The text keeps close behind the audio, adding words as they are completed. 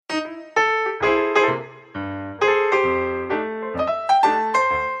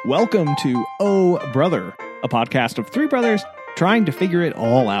Welcome to Oh Brother, a podcast of three brothers trying to figure it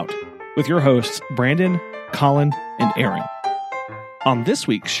all out, with your hosts Brandon, Colin, and Aaron. On this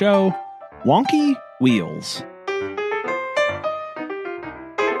week's show, Wonky Wheels.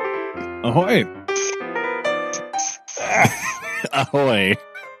 Ahoy! Ahoy!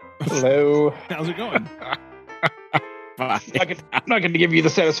 Hello. How's it going? I'm not going to give you the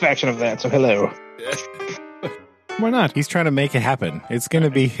satisfaction of that, so hello. Why not? He's trying to make it happen. It's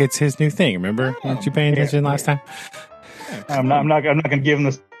his new thing. Remember? Weren't you paying attention last time? I'm not going to give him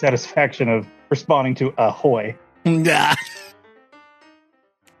the satisfaction of responding to ahoy.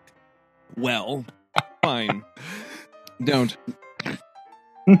 Well, fine. Don't.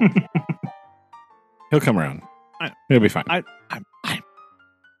 He'll come around. He'll be fine.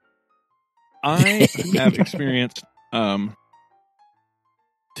 I have experienced two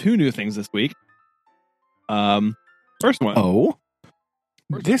new things this week. First one. Oh,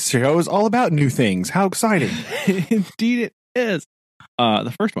 this show is all about new things. How exciting! Indeed, it is.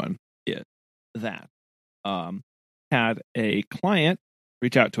 The first one is that had a client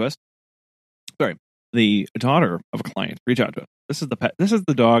reach out to us. Sorry, the daughter of a client reach out to us. This is the pet. This is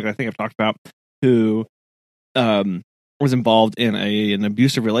the dog I think I've talked about who was involved in an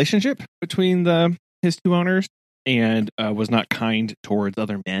abusive relationship between his two owners and was not kind towards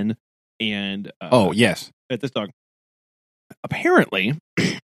other men. And yes, at this dog. Apparently,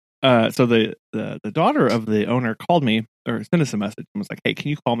 so the daughter of the owner called me or sent us a message and was like, "Hey, can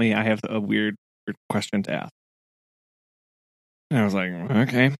you call me? I have a weird question to ask." And I was like,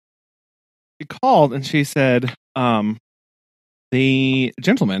 "Okay." She called and she said, the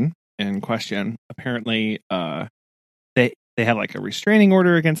gentleman in question apparently they have like a restraining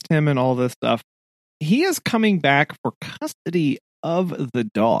order against him and all this stuff. He is coming back for custody of the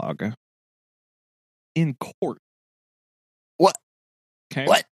dog in court. What? Okay.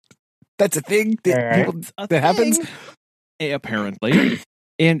 What? That's a thing that happens? Apparently.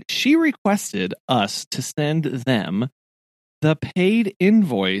 And she requested us to send them the paid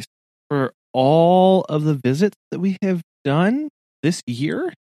invoice for all of the visits that we have done this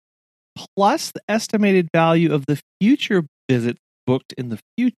year, plus the estimated value of the future visits booked in the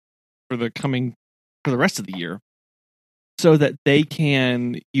future for the rest of the year, so that they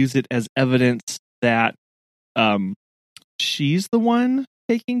can use it as evidence that she's the one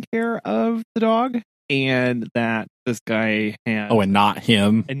taking care of the dog and that this guy has and not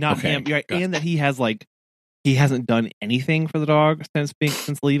him him, right? And that he hasn't done anything for the dog since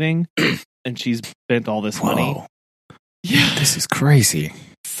leaving, and she's spent all this money. Yeah, this is crazy.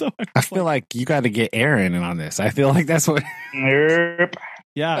 So I feel like you got to get Aaron in on this. I feel like that's what. Nope.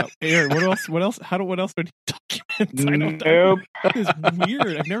 Yeah, Aaron. What else? What else do I documents? I don't Nope. That is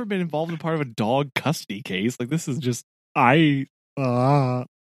weird. I've never been involved in part of a dog custody case. Like, this is just I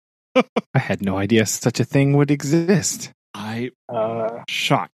had no idea such a thing would exist.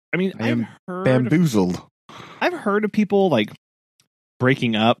 Shocked. I mean, I am bamboozled. I've heard of people like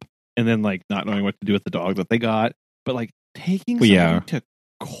breaking up and then like not knowing what to do with the dog that they got, but like taking somebody to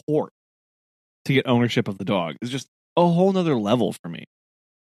court to get ownership of the dog is just a whole nother level for me.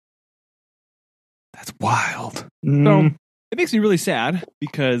 That's wild. So it makes me really sad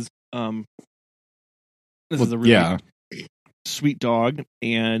because this is a really sweet dog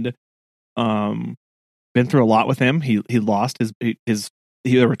and been through a lot with him. He lost his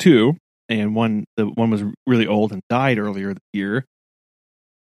there were two, and the one was really old and died earlier this year.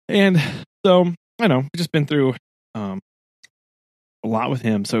 And so I know we've just been through a lot with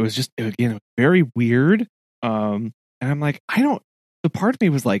him. So it was just very weird. And I'm like, the part of me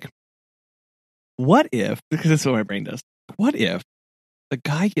was like, what if, because this is what my brain does, what if the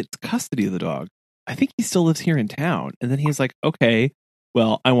guy gets custody of the dog? I think he still lives here in town. And then he's like, okay,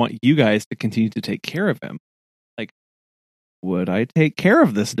 well, I want you guys to continue to take care of him. Like, would I take care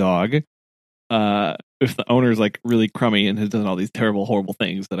of this dog if the owner's like really crummy and has done all these terrible, horrible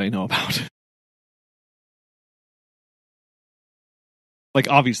things that I know about? Like,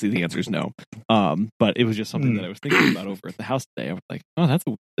 obviously the answer is no. But it was just something that I was thinking about over at the house today. I was like, oh, that's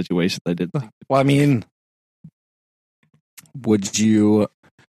a situation I did. Well, I mean, would you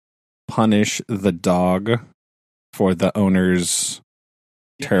punish the dog for the owner's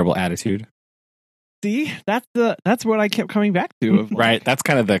terrible attitude? See, that's what I kept coming back to. Right. That's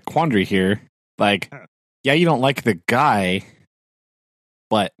kind of the quandary here. Like, yeah, you don't like the guy,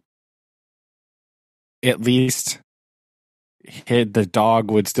 but at least the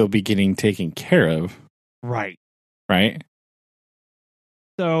dog would still be getting taken care of. Right. Right.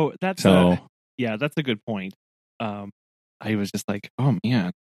 So that's a good point. I was just like, oh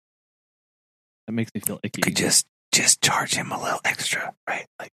man, that makes me feel icky. You could just charge him a little extra, right?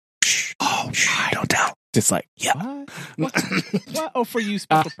 Like Oh, shh, don't tell. Just like, yeah. What? Oh, for you,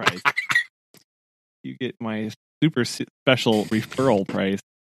 special price. You get my super special referral price.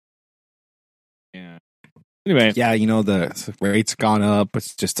 Yeah. Anyway. Yeah, the rate's gone up.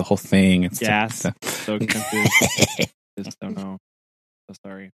 It's just the whole thing. It's gas. So expensive. Just don't know. So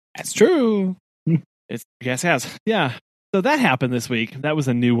sorry. That's true. It's yes, has. Yeah. So that happened this week. That was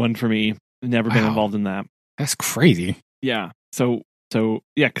a new one for me. Never been involved in that. That's crazy. Yeah. So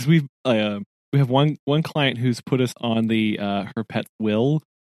yeah, because we have one client who's put us on the her pet's will.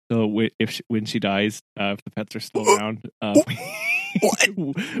 So when she dies, if the pets are still around,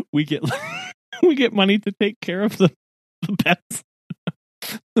 we get we get money to take care of the pets.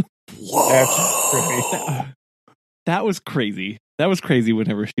 Whoa. That was crazy. That was crazy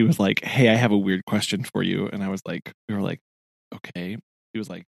whenever she was like, "Hey, I have a weird question for you." And I was like, we were like, "Okay." She was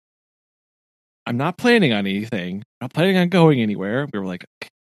like, "I'm not planning on anything. I'm not planning on going anywhere." We were like,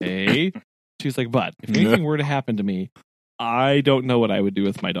 "Okay." She was like, "But if anything were to happen to me, I don't know what I would do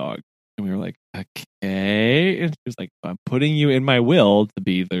with my dog." And we were like, "Okay." And she was like, "I'm putting you in my will to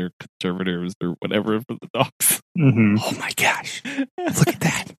be their conservators or whatever for the dogs." Mm-hmm. Oh my gosh. Look at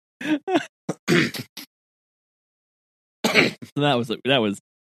that. So that was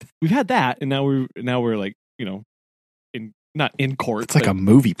we've had that, and now we're like, not in court. It's like a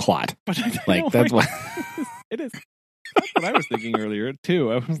movie plot. But like that's what it is. That's what I was thinking earlier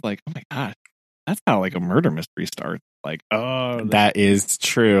too. I was like, oh my god, that's how like a murder mystery starts. Like, oh, that is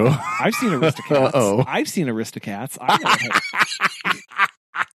true. I've seen Aristocats. I've seen Aristocats.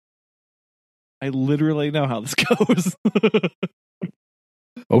 I literally know how this goes.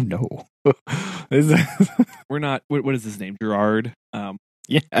 Oh no. We're not. What is his name? Gerard.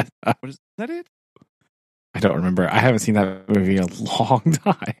 Yeah. Is that it? I don't remember. I haven't seen that movie in a long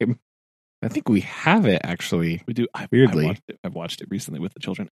time. I think we have it actually. We do. Weirdly, I've watched it recently with the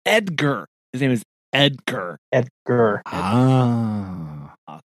children. Edgar. His name is Edgar. Edgar. Ah.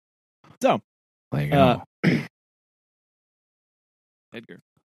 So there you go. Edgar.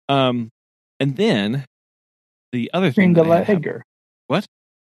 And then the other thing. Creme de la Edgar. What?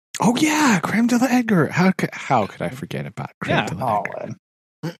 Oh yeah, Creme de la Edgar. How could I forget about Creme de la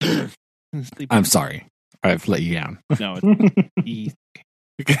Edgar? I'm sorry. I've let you down. No, it's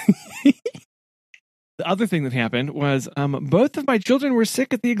the other thing that happened was both of my children were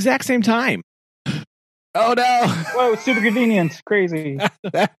sick at the exact same time. Oh no! Whoa, super convenient. Crazy.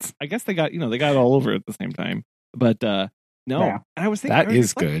 I guess they got it all over at the same time. But no. Yeah. And I was thinking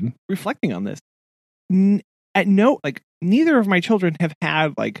good. Reflecting on this. Neither of my children have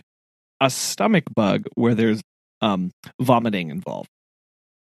had like a stomach bug where there's vomiting involved.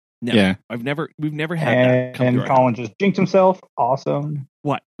 No, yeah, we've never had that. And Colin just jinxed himself. Awesome.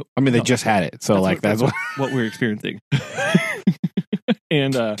 What? I mean, they just had it, so that's what we're experiencing.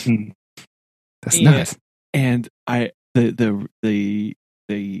 And that's nice. And the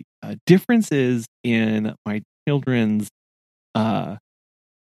differences in my children's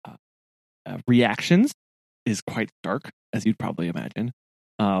reactions is quite stark, as you'd probably imagine.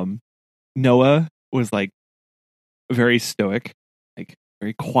 Noah was like very stoic, like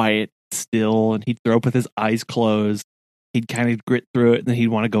very quiet, still, and he'd throw up with his eyes closed. He'd kind of grit through it, and then he'd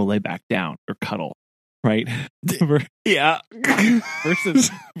want to go lay back down or cuddle, right? Yeah.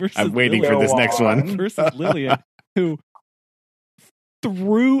 versus I'm waiting for this next one. Versus Lillian, who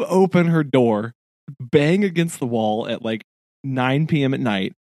threw open her door, bang against the wall at like 9 p.m. at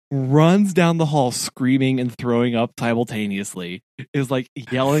night, runs down the hall screaming and throwing up simultaneously, is like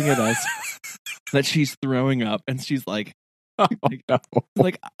yelling at us that she's throwing up, and she's like,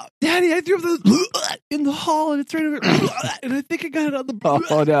 like, Daddy, I threw up in the hall, and it's right over, and I think I got it on the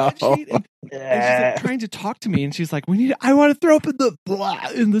sheet. And she's like trying to talk to me, and she's like, I want to throw up in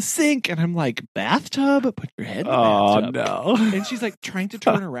the sink, and I'm like, bathtub? Put your head in the bathtub. No. And she's like trying to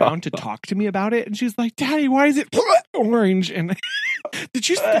turn around to talk to me about it, and she's like, Daddy, why is it orange? And did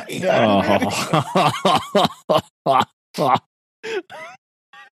you?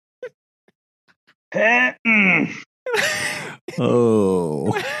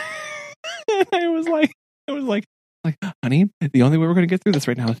 Oh. I was like, honey, the only way we're going to get through this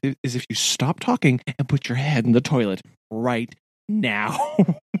right now is if you stop talking and put your head in the toilet right now.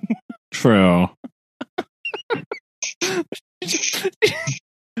 True.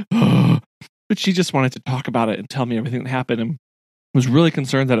 But she just wanted to talk about it and tell me everything that happened, and was really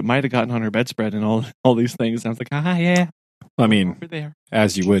concerned that it might have gotten on her bedspread and all these things. And I was like, yeah. I mean, over there,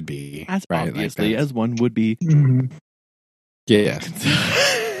 as you would be, as right? obviously as one would be. Mm-hmm. Yeah.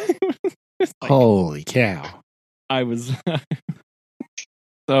 Like, holy cow! I was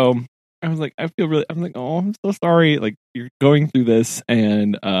so I was like, I'm like, oh, I'm so sorry. Like, you're going through this,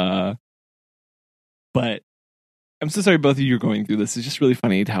 and But I'm so sorry both of you are going through this. It's just really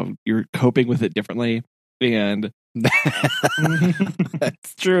funny how you're coping with it differently. And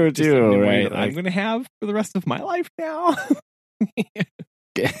that's true too, right? I'm going to have for the rest of my life now.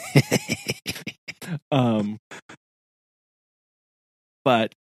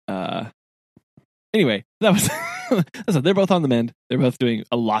 But anyway, that was they're both on the mend. They're both doing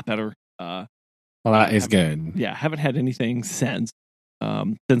a lot better. Well, that is good. Yeah, haven't had anything since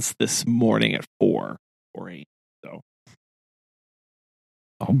this morning at 4 8. So,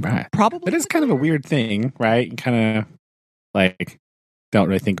 all right, probably it is kind of a weird thing, right? You kind of like don't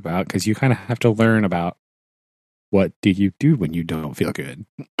really think about because you kind of have to learn about what do you do when you don't feel good.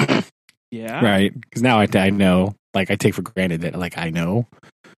 Yeah, right. Because now I know, like, I take for granted that, like, I know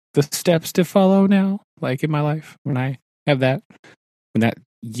the steps to follow now, like in my life when I have that, when that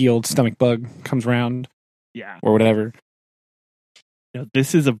yield stomach bug comes around, or whatever.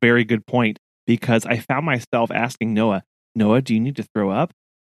 This is a very good point because I found myself asking Noah, do you need to throw up?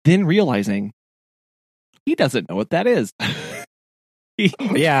 Then realizing he doesn't know what that is.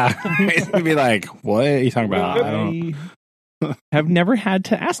 Yeah, he's gonna be like, "What are you talking about?" I don't. Have never had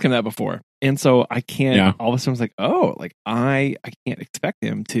to ask him that before, and so I can't. Yeah. All of a sudden, I was like, "Oh, like I can't expect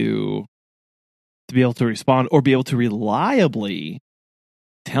him to be able to respond or be able to reliably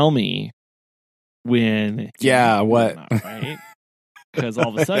tell me when." Yeah, what? Not, right? Because all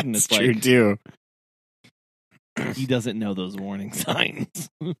of a sudden it's true like too. He doesn't know those warning signs.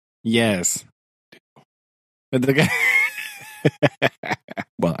 Yes, but the guy.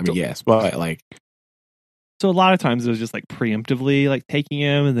 Well, I mean, yes, but like. So a lot of times it was just like preemptively like taking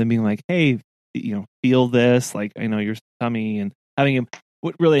him and then being like, hey, feel this. Like, I know your tummy, and having him,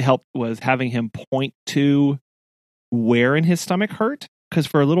 what really helped was having him point to where in his stomach hurt. Because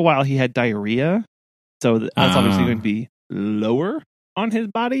for a little while he had diarrhea. So that's obviously going to be lower on his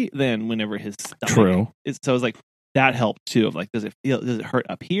body than whenever his stomach. True. So it was like that helped too. Of like, does it hurt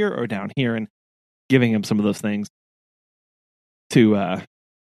up here or down here? And giving him some of those things to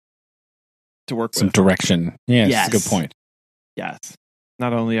work some with. Direction. Yeah, yes. That's a good point. Yes.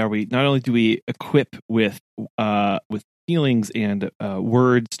 Not only do we equip with feelings and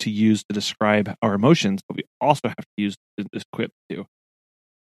words to use to describe our emotions, but we also have to equip to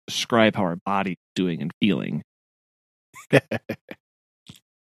describe how our body's doing and feeling. That's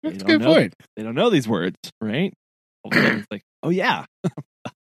a good point. They don't know these words, right? It's like, oh yeah,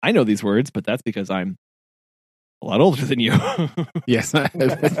 I know these words, but that's because I'm a lot older than you. Yes.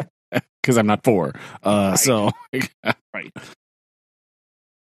 Because I'm not 4. Right. So. Right.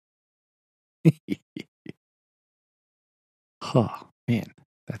 Oh, man.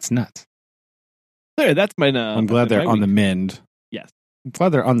 That's nuts. There, that's my. I'm glad they're on the mend. Yes. I'm glad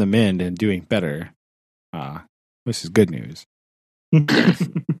they're on the mend and doing better. This is good news.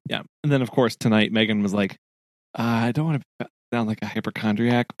 Yeah. And then, of course, tonight, Megan was like, I don't want to sound like a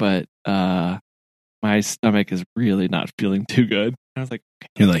hypochondriac, but my stomach is really not feeling too good. I was like,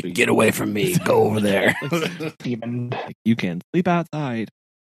 you're like, get away from me. Go over there. Like, you can sleep outside.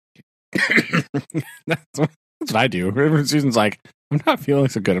 That's what I do. Susan's like, I'm not feeling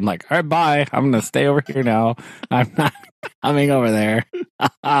so good. I'm like, all right, bye. I'm going to stay over here now. I'm not coming over there.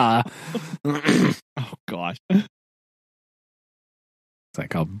 Oh, gosh. It's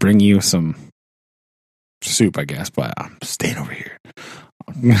like, I'll bring you some soup, I guess, but I'm staying over here.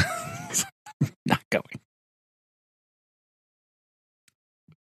 Not going.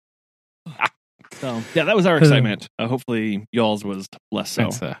 So, yeah, that was our excitement. Hopefully, y'all's was less so.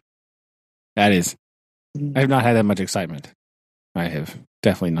 That is. I have not had that much excitement. I have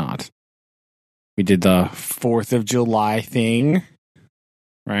definitely not. We did the 4th of July thing,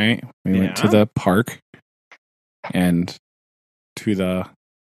 right? We went to the park and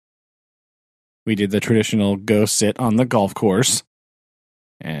we did the traditional go sit on the golf course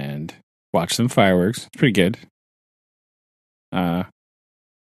and watch some fireworks. It's pretty good.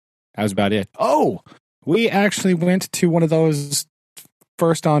 That was about it. Oh, we actually went to one of those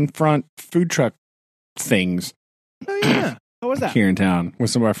first on front food truck things. Oh, yeah. What was that? Here in town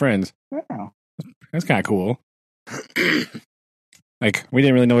with some of our friends. Wow. That's kind of cool. Like, we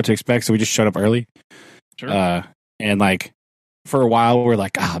didn't really know what to expect, so we just showed up early. Sure. And, like, for a while, we were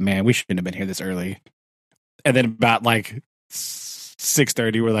like, oh, man, we shouldn't have been here this early. And then about, like,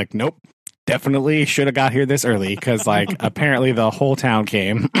 6:30, we're like, nope. Definitely should have got here this early because, like, apparently the whole town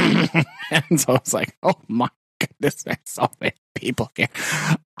came. And so I was like, oh my goodness, there's so many people here.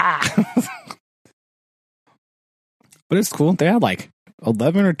 But it's cool. They had like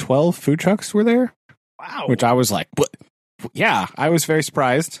 11 or 12 food trucks were there. Wow. Which I was like, what? Yeah, I was very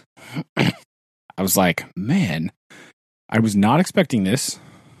surprised. I was like, man, I was not expecting this.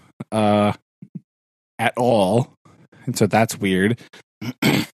 at all. And so that's weird.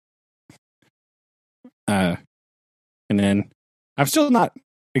 And then I'm still not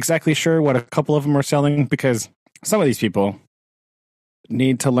exactly sure what a couple of them are selling, because some of these people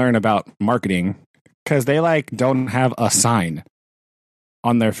need to learn about marketing, because they like don't have a sign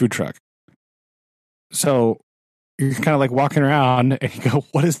on their food truck. So you're kind of like walking around and you go,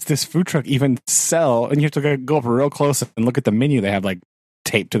 what does this food truck even sell? And you have to go up real close and look at the menu they have like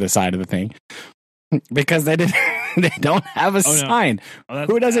taped to the side of the thing, because they don't have a sign. No.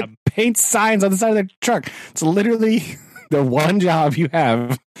 Who doesn't paint signs on the side of their truck? It's literally the one job you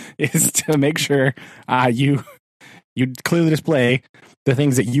have is to make sure you clearly display the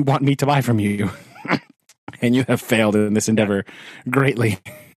things that you want me to buy from you. And you have failed in this endeavor greatly.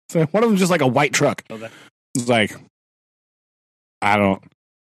 So one of them is just like a white truck. It's like, I don't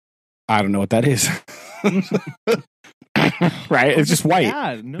know what that is. Right? It's just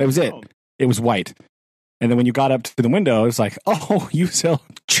white. No, that was it. It was white. And then when you got up to the window, it's like, oh, you sell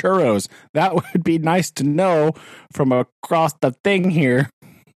churros. That would be nice to know from across the thing here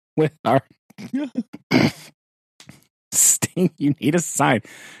with our sting. You need a sign.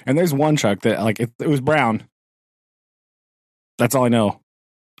 And there's one truck that like it was brown. That's all I know.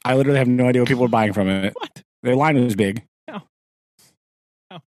 I literally have no idea what people are buying from it. What? Their line was big.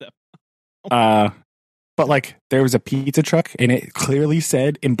 But like there was a pizza truck and it clearly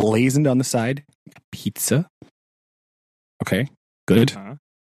said emblazoned on the side, pizza. Okay, good.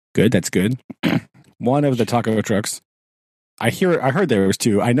 Good, that's good. One of the taco trucks, I heard there was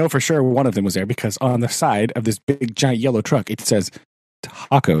two. I know for sure one of them was there because on the side of this big giant yellow truck it says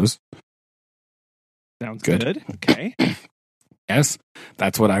tacos. Sounds good. Okay. Yes,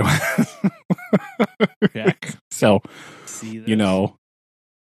 that's what I Check. So, See this? you know,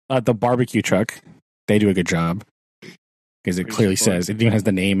 the barbecue truck, they do a good job because it clearly says, it even has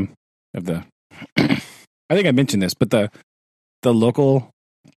the name of the, I think I mentioned this, but the local,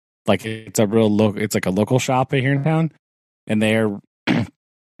 like it's a real local, it's like a local shop here in town, and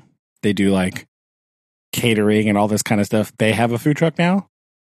they do like catering and all this kind of stuff. They have a food truck now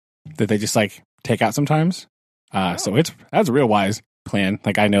that they just like take out sometimes. So that's a real wise plan.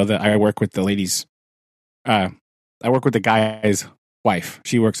 Like I know that I work with the ladies, I work with the guy's wife.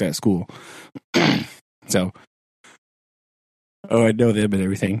 She works at school. So, I know them and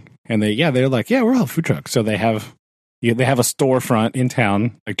everything. And they're like, yeah, we're all food trucks. So they have a storefront in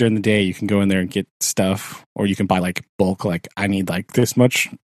town. Like during the day, you can go in there and get stuff, or you can buy like bulk. Like I need like this much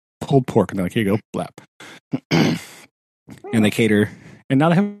pulled pork, and they're like, here you go, blap. And they cater, and now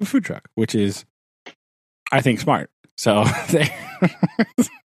they have a food truck, which is, I think, smart. So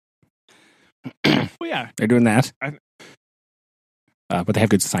Well, yeah, they're doing that. But they have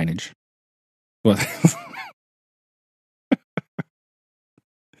good signage. Well,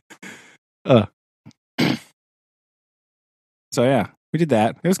 so yeah, we did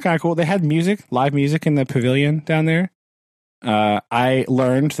that. It was kind of cool. They had live music in the pavilion down there. I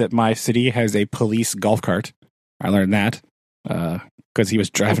learned that my city has a police golf cart. I learned that because he was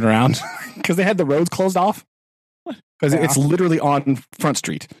driving around because they had the roads closed off because it's literally on Front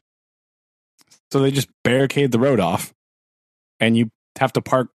Street. So they just barricade the road off, and you have to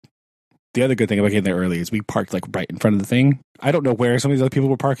park. The other good thing about getting there early is we parked like right in front of the thing. I don't know where some of these other people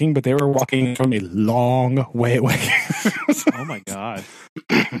were parking, but they were walking from a long way away. Oh my god!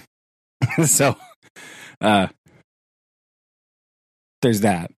 So, there's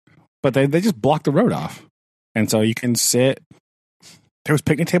that, but they just blocked the road off, and so you can sit. There was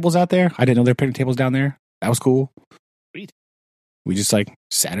picnic tables out there. I didn't know there were picnic tables down there. That was cool. Sweet. We just like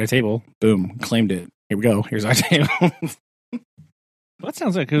sat at a table. Boom, claimed it. Here we go. Here's our table. Well, that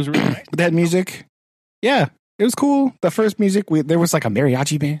sounds like it was really nice. But that music, yeah, it was cool. The first music, there was like a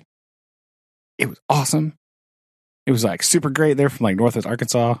mariachi band. It was awesome. It was like super great. They're from like Northwest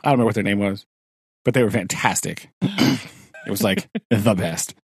Arkansas. I don't know what their name was, but they were fantastic. It was like the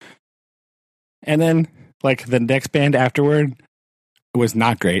best. And then like the next band afterward was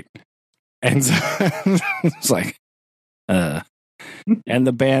not great. And so it was like, and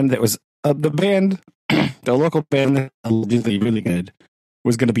the band that was, the local band that was really, really good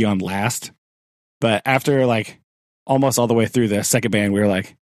was going to be on last. But after like almost all the way through the second band, we were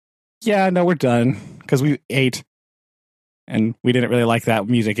like, yeah, no, we're done. Because we ate and we didn't really like that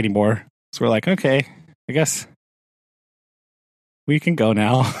music anymore. So we're like, okay, I guess we can go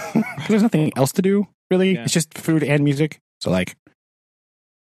now. There's nothing else to do, really. Yeah. It's just food and music. So like,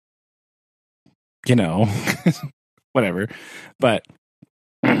 you know, whatever. But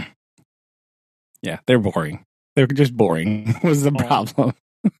yeah, they're boring. They're just boring was the problem.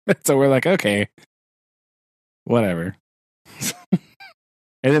 So we're like, okay, whatever.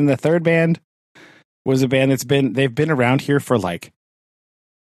 And then the third band, was a band they've been around here for like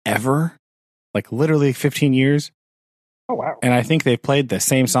ever, like literally 15 years. Oh wow! And I think they've played the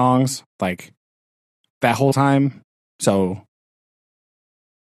same songs like that whole time. So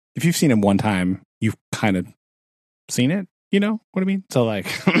if you've seen them one time, you've kind of seen it. You know what I mean? So like,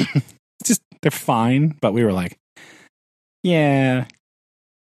 it's just they're fine. But we were like, yeah,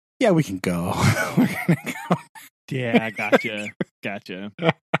 we can go. We're gonna go. Yeah, gotcha.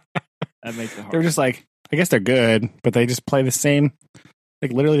 That makes it hard. They're just like, I guess they're good, but they just play the same,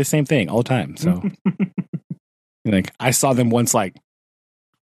 like literally the same thing all the time. So, like, I saw them once, like,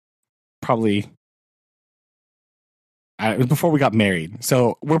 probably it was before we got married.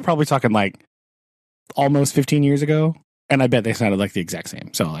 So we're probably talking like almost 15 years ago, and I bet they sounded like the exact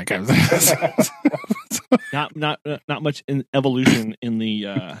same. So, like, I was not much in evolution in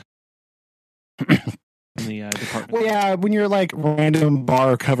the department. Well, yeah, when you're like random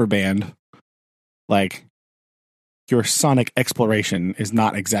bar cover band, like your sonic exploration is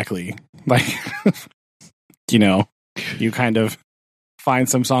not exactly like, you know, you kind of find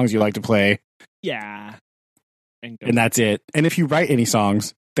some songs you like to play. Yeah. And that's it. And if you write any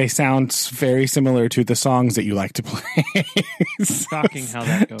songs, they sound very similar to the songs that you like to play. Shocking how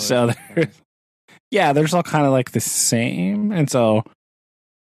that goes. So, yeah, they're just all kind of like the same. And so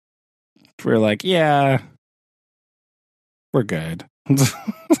we're like, yeah, we're good.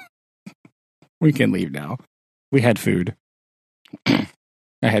 We can leave now. We had food. I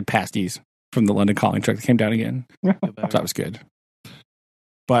had pasties from the London Calling truck that came down again. So that was good.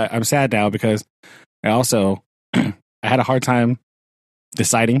 But I'm sad now because I also I had a hard time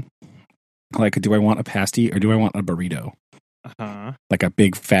deciding, like, do I want a pasty or do I want a burrito? Like a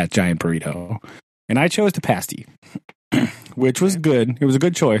big fat giant burrito. And I chose the pasty, which was good. It was a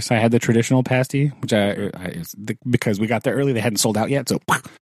good choice. I had the traditional pasty, which because we got there early, they hadn't sold out yet. So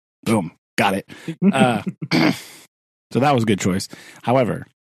boom, got it. So that was a good choice. However,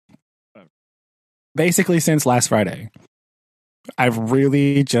 basically since last Friday, I've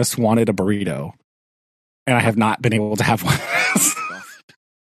really just wanted a burrito, and I have not been able to have one.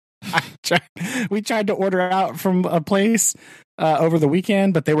 We tried to order out from a place over the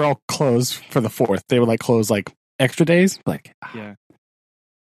weekend, but they were all closed for the 4th. They were like closed like extra days. Like, yeah,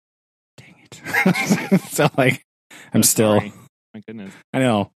 dang it. So like, I'm still. Sorry. My goodness, I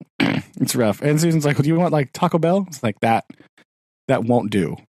know it's rough. And Susan's like, well, "Do you want like Taco Bell?" It's like that won't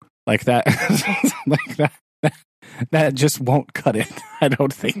do. Like that, like that just won't cut it. I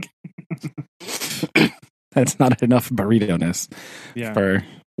don't think. That's not enough burrito-ness for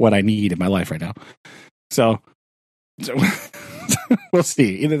what I need in my life right now. So we'll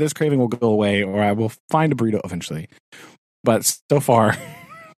see. Either this craving will go away or I will find a burrito eventually. But so far,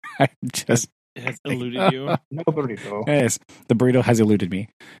 I just... It has eluded you. No burrito. Yes, the burrito has eluded me.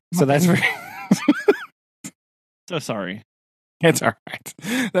 So that's... So sorry. It's all right.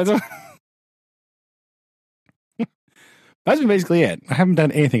 That's been basically it. I haven't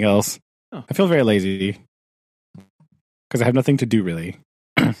done anything else. Oh. I feel very lazy because I have nothing to do really.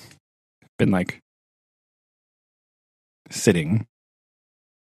 Been like sitting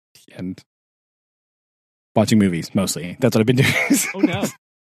and watching movies mostly. That's what I've been doing. Oh no.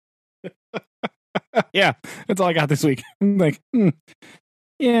 Yeah, that's all I got this week. I'm like,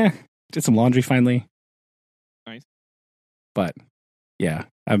 yeah, did some laundry finally. Nice. But yeah,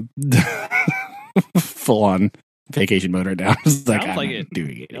 I'm full on vacation mode right now. It's like, Sounds I'm like not it.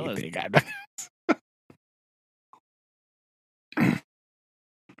 doing Does. anything.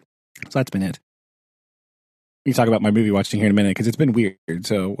 So that's been it. We can talk about my movie watching here in a minute because it's been weird.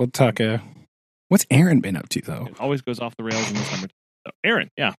 So we'll talk. What's Aaron been up to though? It always goes off the rails in the summer. So, Aaron,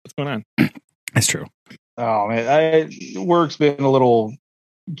 yeah, what's going on? That's true. Oh man, work's been a little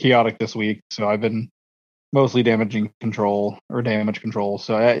chaotic this week, so I've been mostly damage control.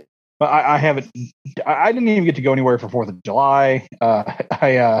 So I haven't. I didn't even get to go anywhere for 4th of July.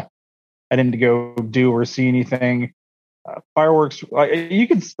 I didn't go do or see anything. Fireworks. You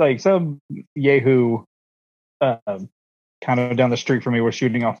could like some Yahoo, kind of down the street from me was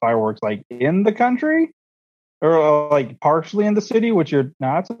shooting off fireworks like in the country or like partially in the city, which you're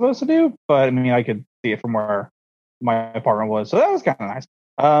not supposed to do. But I mean, I could see it from where my apartment was, so that was kind of nice.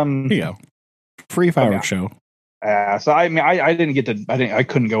 Here you go. Free fireworks show. So I mean, I didn't get to. I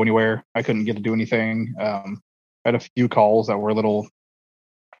couldn't go anywhere. I couldn't get to do anything. I had a few calls that were a little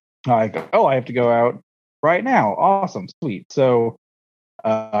like, oh, I have to go out right now. Awesome, sweet. So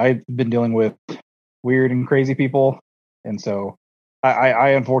I've been dealing with weird and crazy people, and so I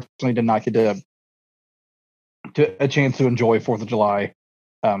unfortunately did not get to a chance to enjoy 4th of July.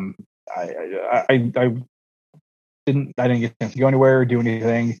 I didn't get a chance to go anywhere or do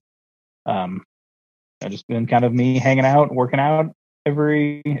anything. just been kind of me hanging out, working out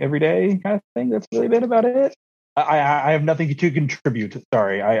every day kind of thing. That's really been about it. I have nothing to contribute.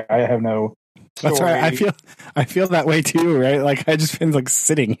 Sorry, I have no. That's story. right. I feel that way too, right? Like I just been like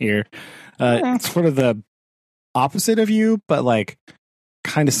sitting here. It's sort of the opposite of you, but like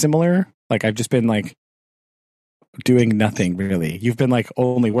kind of similar. Like I've just been like doing nothing really. You've been like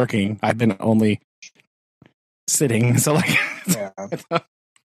only working. I've been only sitting. So like, Yeah.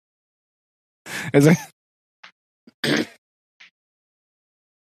 is it?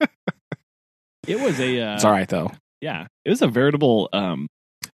 It was a. It's all right though. Yeah, it was a veritable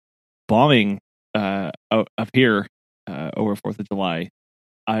bombing up here over 4th of July.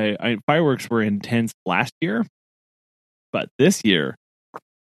 Fireworks were intense last year, but this year,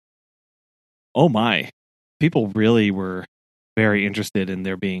 oh my, people really were very interested in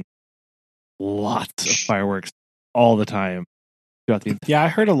there being lots of fireworks all the time throughout the. Yeah, I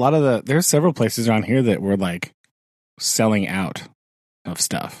heard a lot of there's several places around here that were like selling out of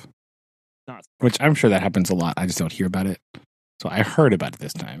stuff. Which I'm sure that happens a lot. I just don't hear about it. So I heard about it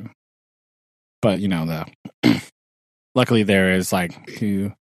this time. But, you know, luckily there is like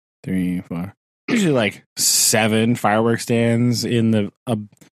 2, 3, 4, usually like 7 fireworks stands in the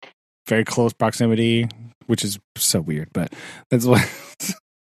very close proximity, which is so weird. But that's what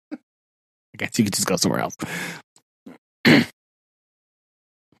I guess you could just go somewhere else.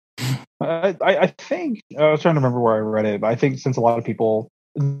 I think I was trying to remember where I read it, but I think since a lot of people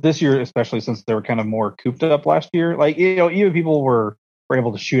this year, especially since they were kind of more cooped up last year, like, you know, even people were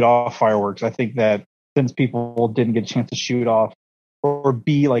able to shoot off fireworks. I think that since people didn't get a chance to shoot off or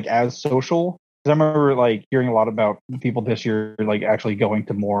be like as social, because I remember like hearing a lot about people this year, like actually going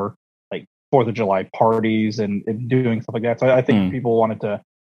to more like 4th of July parties and doing stuff like that. So I think people wanted to,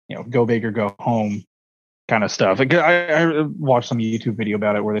 you know, go big or go home kind of stuff. Like, I watched some YouTube video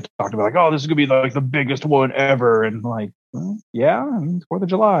about it where they talked about like, oh, this is gonna be like the biggest one ever, and like, well, yeah, I mean, it's 4th of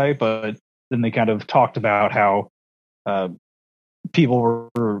July, but then they kind of talked about how people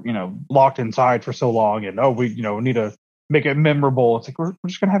were, you know, locked inside for so long, and we, you know, need to make it memorable. It's like we're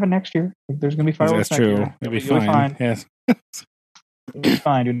just gonna have it next year. Like, there's gonna be fireworks. That's true. Year. It'll be fine. Yes, it'll be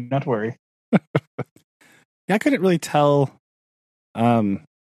fine. Do not worry. Yeah, I couldn't really tell.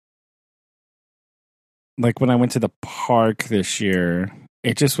 Like when I went to the park this year,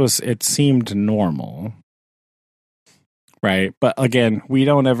 it seemed normal. Right. But again, we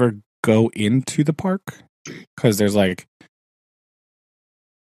don't ever go into the park because there's like,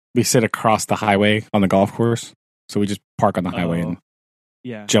 we sit across the highway on the golf course. So we just park on the highway and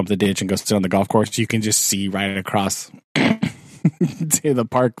jump the ditch and go sit on the golf course. You can just see right across to the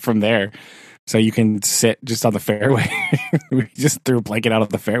park from there. So you can sit just on the fairway. We just threw a blanket out of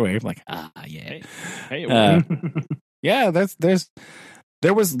the fairway. I'm like, yeah. Hey, yeah,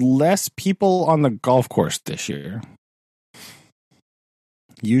 there was less people on the golf course this year.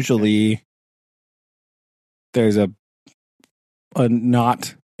 Usually there's a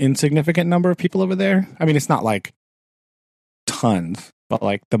not insignificant number of people over there. I mean, it's not like tons, but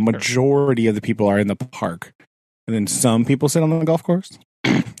like the majority of the people are in the park. And then some people sit on the golf course.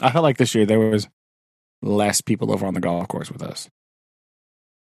 I felt like this year there was less people over on the golf course with us.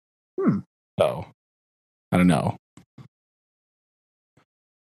 So, I don't know.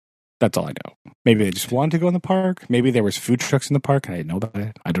 That's all I know. Maybe they just wanted to go in the park. Maybe there was food trucks in the park and I didn't know about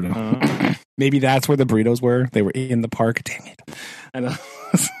it. I don't know. Maybe that's where the burritos were. They were in the park. Dang it. I know.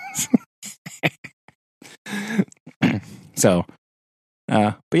 So,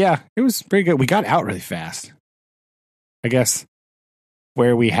 but yeah, it was pretty good. We got out really fast. I guess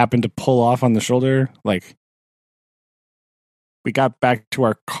where we happened to pull off on the shoulder, like we got back to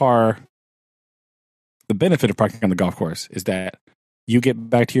our car. The benefit of parking on the golf course is that you get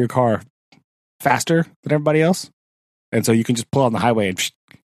back to your car faster than everybody else. And so you can just pull on the highway and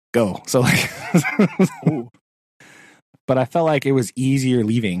go. So like, but I felt like it was easier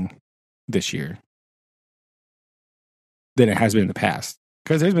leaving this year than it has been in the past.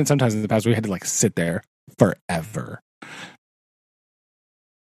 Because there's been sometimes in the past we had to like sit there forever.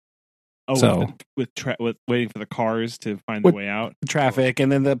 Oh, so with waiting for the cars to find the way out, traffic,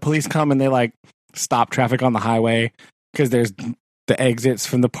 and then the police come and they like stop traffic on the highway because there's the exits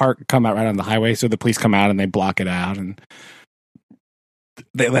from the park come out right on the highway. So the police come out and they block it out and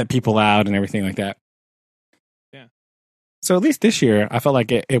they let people out and everything like that. Yeah. So at least this year, I felt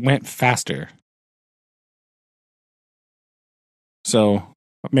like it went faster. So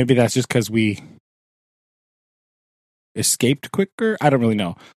maybe that's just because we escaped quicker. I don't really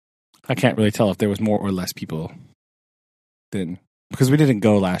know. I can't really tell if there was more or less people than, because we didn't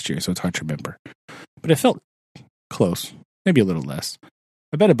go last year, so it's hard to remember. But it felt close, maybe a little less.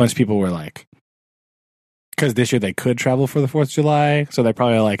 I bet a bunch of people were like because this year they could travel for the 4th of July. So they're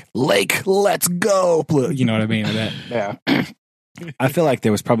probably like, Lake, let's go. You know what I mean? Yeah. I feel like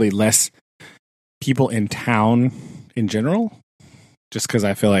there was probably less people in town in general, just because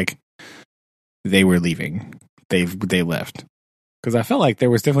I feel like they were leaving. They left. Because I felt like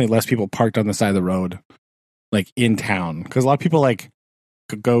there was definitely less people parked on the side of the road, like in town. Because a lot of people like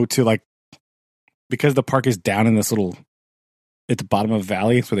could go to like, because the park is down in this little, at the bottom of a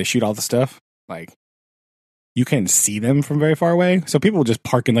valley, it's where they shoot all the stuff. Like, you can see them from very far away. So people will just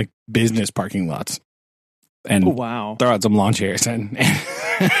park in like business parking lots and wow, throw out some lawn chairs and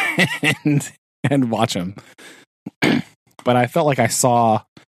watch them. But I felt like I saw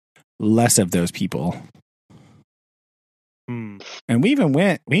less of those people. And we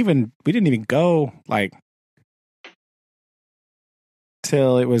didn't even go like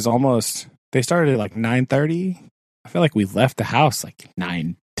till it was almost, they started at like 9:30. I feel like we left the house like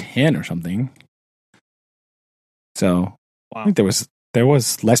 9:10 or something. So wow. I think there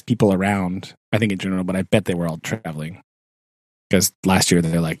was less people around, I think in general, but I bet they were all traveling. Because last year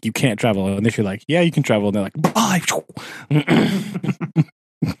they're like, you can't travel. And this year like, yeah, you can travel. And they're like, bye.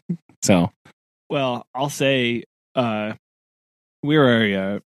 So. Well, I'll say we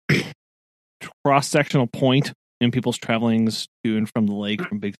were a cross-sectional point in people's travelings to and from the lake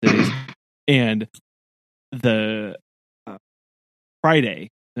from big cities. And the Friday,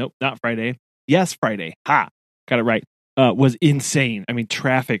 nope, not Friday. Yes, Friday. Ha, got it right. Was insane. I mean,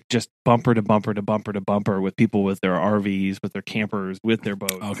 traffic just bumper to bumper to bumper to bumper with people with their RVs, with their campers, with their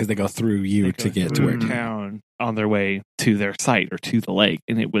boats. Oh, because they go through you to get to where town on their way to their site or to the lake,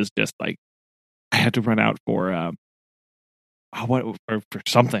 and it was just like I had to run out for for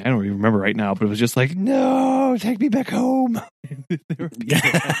something. I don't even remember right now, but it was just like, no, take me back home. there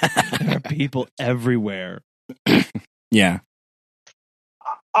are people everywhere. Yeah.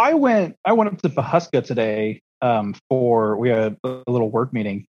 I went up to Pahuska today for, we had a little work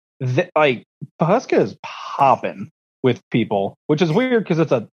meeting. Like Pahuska is popping with people, which is weird because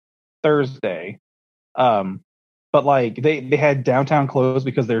it's a Thursday. But like they had downtown closed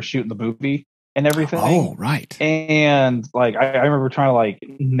because they were shooting the movie and everything. Oh, right. And like I remember trying to like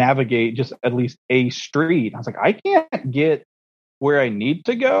navigate just at least a street. I was like, I can't get where I need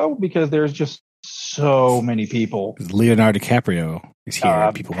to go because there's just so many people. Leonardo DiCaprio is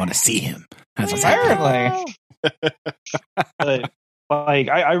here. People want to see him. That's what's apparently. But like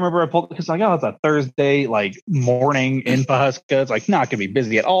I remember I pulled because like, oh, it's a Thursday like morning in Pahuska. It's like not gonna be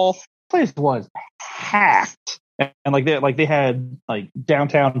busy at all. Place was packed. And like they had like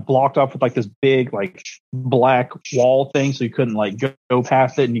downtown blocked off with like this big like black wall thing, so you couldn't like go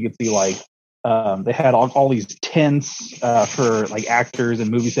past it, and you could see like they had all these tents for like actors and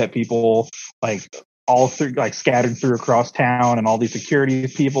movie set people, like all through like scattered through across town, and all these security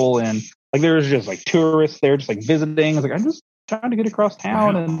people, and like there was just like tourists there just like visiting. I was like, I'm just trying to get across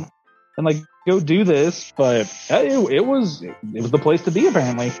town and like go do this, but it was the place to be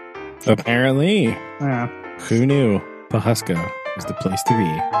apparently. Apparently, yeah. Who knew Pahuska was the place to be?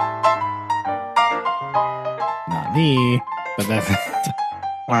 Not me, but that's.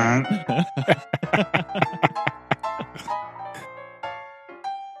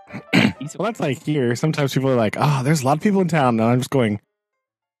 Well, that's like here. Sometimes people are like, "Oh, there's a lot of people in town," and I'm just going,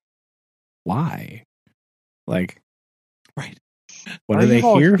 "Why? Like, right? What are they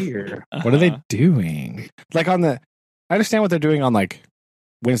here? What are they doing? Like I understand what they're doing on like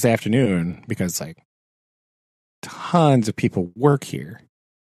Wednesday afternoon because like tons of people work here,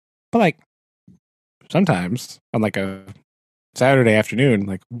 but like sometimes on like a Saturday afternoon,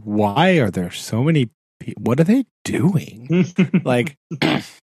 like why are there so many people? What are they doing? Like,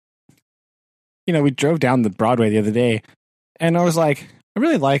 we drove down the Broadway the other day, and I was like, I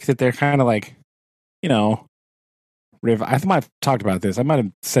really like that they're kind of like, I might have talked about this. I might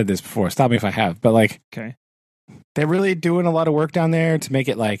have said this before. Stop me if I have, but like, okay, they're really doing a lot of work down there to make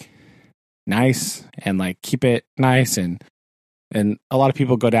it like nice and like keep it nice, and a lot of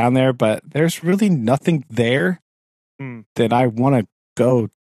people go down there, but there's really nothing there that I want to go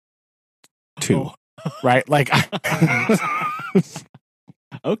to. Right? Like,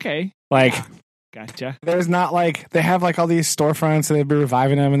 okay, like, gotcha. There's not like they have like all these storefronts and they've been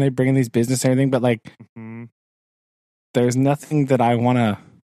reviving them and they bring in these business and everything, but like, there's nothing that I want to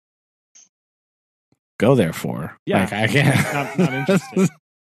go there for. Yeah, like I can't. Not interested.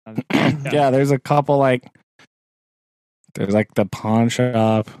 Yeah, there's a couple like there's like the pawn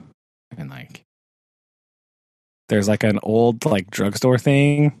shop and like there's like an old like drugstore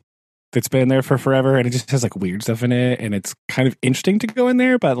thing that's been there for forever and it just has like weird stuff in it and it's kind of interesting to go in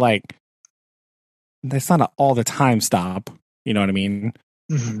there, but like that's not an all the time stop. You know what I mean?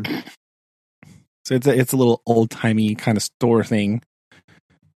 Mm-hmm. So it's a little old timey kind of store thing.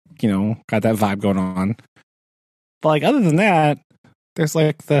 Got that vibe going on. But like other than that, there's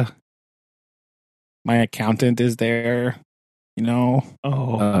like my accountant is there.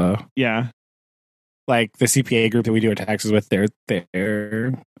 Yeah. Like the CPA group that we do our taxes with, they're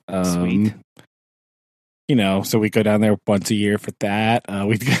there. Sweet. So we go down there once a year for that.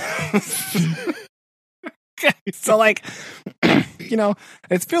 So like,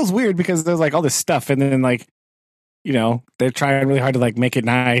 it feels weird because there's like all this stuff, and then like, they're trying really hard to like make it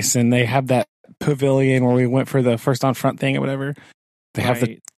nice, and they have that pavilion where we went for the first on front thing or whatever. They have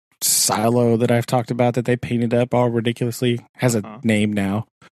the silo that I've talked about that they painted up all ridiculously. Has a name now.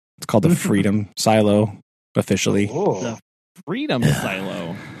 It's called the Freedom Silo officially. The Freedom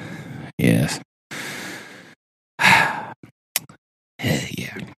Silo. Yes.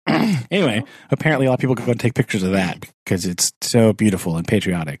 Yeah. Anyway, apparently a lot of people go and take pictures of that because it's so beautiful and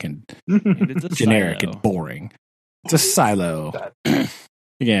patriotic and it's generic silo. and boring. It's a silo.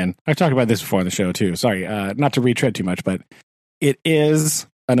 Again, I've talked about this before on the show too. Sorry, not to retread too much, but it is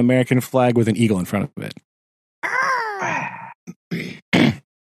an American flag with an eagle in front of it.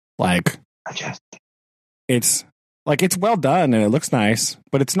 Like, it's well done and it looks nice,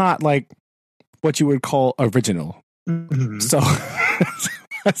 but it's not like what you would call original. Mm-hmm.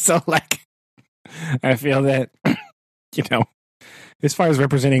 So like, I feel that, as far as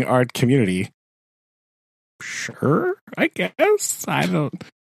representing our community, sure, I guess. I don't,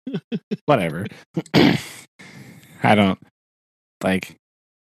 whatever. I don't, like,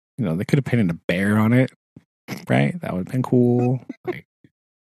 they could have painted a bear on it, right? That would have been cool. Like,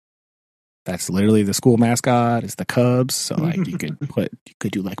 that's literally the school mascot. It's the Cubs. So like you could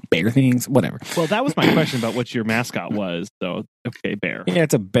do like bear things, whatever. Well, that was my question about what your mascot was. So okay, bear. Yeah,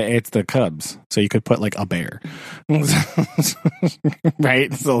 it's the Cubs. So you could put like a bear,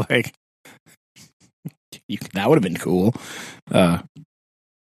 right? So like that would have been cool. But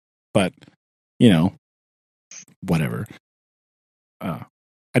whatever. I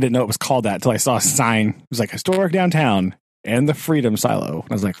didn't know it was called that until I saw a sign. It was like historic downtown and the Freedom Silo.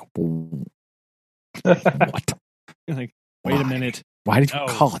 I was like, what? You're like, wait a minute. Why did you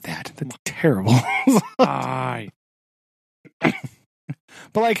call it that? That's terrible. But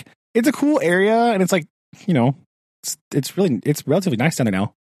like, it's a cool area, and it's like, it's relatively nice down there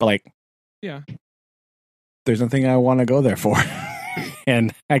now. But like, yeah, there's nothing I want to go there for,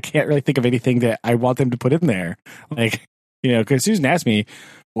 and I can't really think of anything that I want them to put in there. Like, because Susan asked me,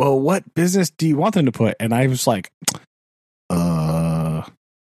 well, what business do you want them to put? And I was like,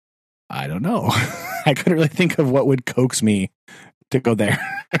 I don't know. I couldn't really think of what would coax me to go there.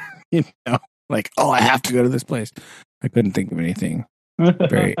 Like, I have to go to this place. I couldn't think of anything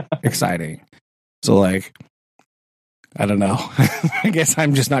very exciting. So like, I don't know. I guess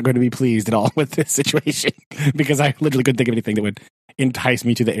I'm just not going to be pleased at all with this situation because I literally couldn't think of anything that would entice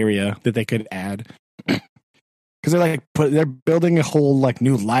me to the area that they could add. Because they're building a whole like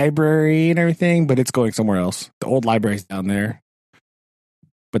new library and everything, but it's going somewhere else. The old library's down there,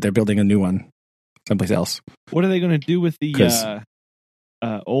 but they're building a new one someplace else. What are they going to do with the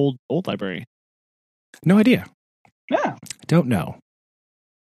old library? No idea. Yeah, don't know.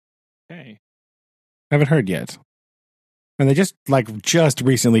 Okay, haven't heard yet. And they just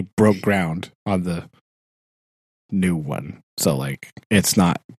recently broke ground on the new one, so like it's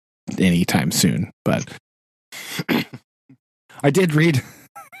not anytime soon, but. I did read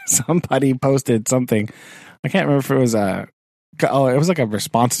somebody posted something. I can't remember if it was it was like a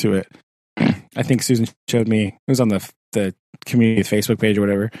response to it. I think Susan showed me. It was on the community Facebook page or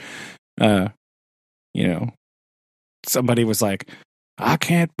whatever. Somebody was like, I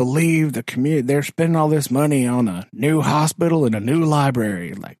can't believe the community, they're spending all this money on a new hospital and a new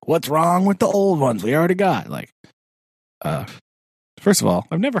library. Like, what's wrong with the old ones we already got? Like, first of all,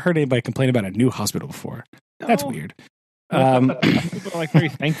 I've never heard anybody complain about a new hospital before. That's weird. People are like very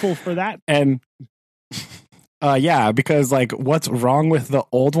thankful for that. And yeah, because like what's wrong with the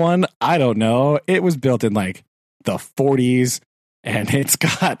old one? I don't know. It was built in like the 40s and it's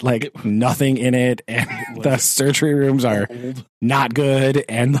got like nothing in it and the surgery rooms are not good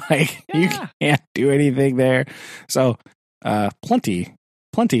and like you can't do anything there. So plenty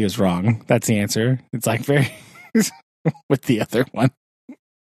is wrong. That's the answer. It's like very with the other one.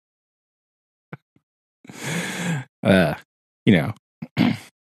 And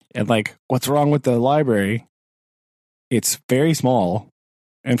like what's wrong with the library? It's very small,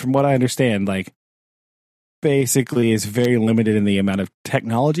 and from what I understand, like basically is very limited in the amount of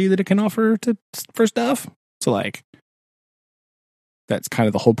technology that it can offer for stuff. So like that's kind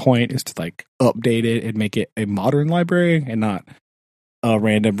of the whole point, is to like update it and make it a modern library and not a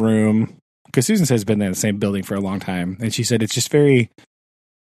random room because Susan says it's been in the same building for a long time, and she said it's just very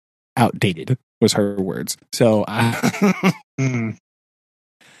outdated, was her words. So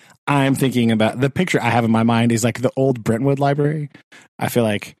I'm thinking about the picture I have in my mind is like the old Brentwood Library. I feel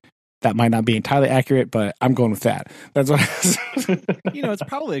like that might not be entirely accurate, but I'm going with that. That's what it's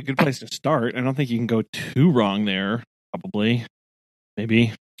probably a good place to start. I don't think you can go too wrong there. Probably.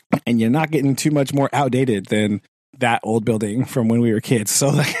 Maybe. And you're not getting too much more outdated than that old building from when we were kids. So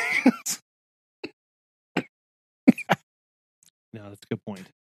like no, that's a good point.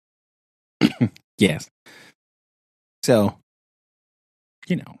 Yes. So,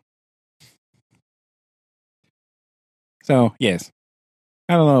 So, yes.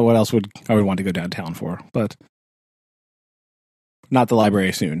 I don't know what else I would want to go downtown for, but not the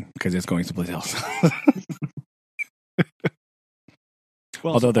library soon because it's going someplace else.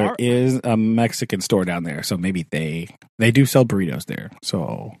 Well, although there is a Mexican store down there, so maybe they do sell burritos there.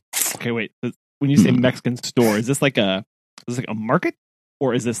 So okay, wait. When you say Mexican store, is this like a market,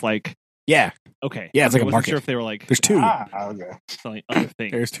 or is this like okay? Yeah, it's like I a wasn't market. Sure if they were like there's two. Okay. Selling other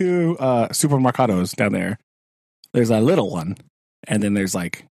things. There's two supermercados down there. There's a little one, and then there's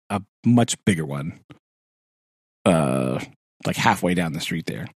like a much bigger one, like halfway down the street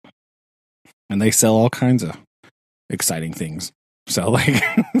there, and they sell all kinds of exciting things. So like,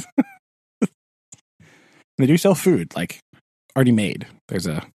 they do sell food like already made. There's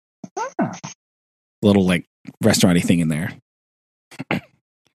a little like restaurant-y thing in there.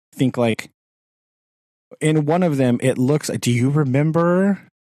 Think like in one of them, it looks. Do you remember?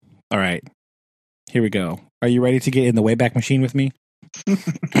 All right, here we go. Are you ready to get in the Wayback Machine with me? I'm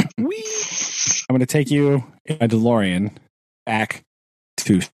going to take you in a DeLorean back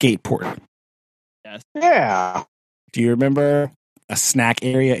to Skateport. Yes. Yeah. Do you remember a snack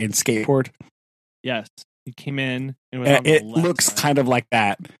area in Skateport? Yes. You came in. It looks kind of like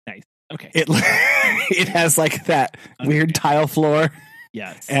that. Nice. Okay. It has like that weird tile floor.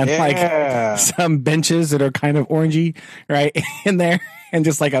 Yes. And like some benches that are kind of orangey, right, in there, and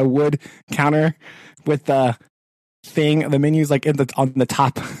just like a wood counter with the menu's like on the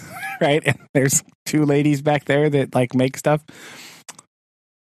top, right? And there's two ladies back there that like make stuff.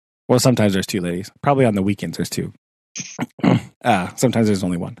 Well, sometimes there's two ladies. Probably on the weekends there's two. Sometimes there's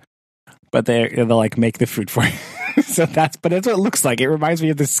only one. But they'll like make the food for you. So that's what it looks like. It reminds me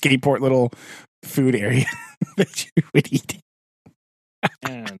of the Skateport little food area that you would eat.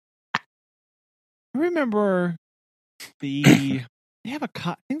 And I remember they have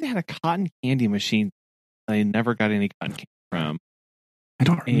I think they had a cotton candy machine. I never got any cotton candy from. I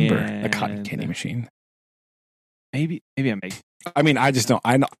don't remember a cotton candy machine. Maybe I make. I mean, I just don't.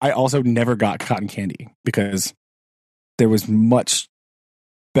 I also never got cotton candy because there was much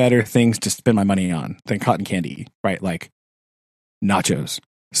better things to spend my money on than cotton candy, right? Like nachos.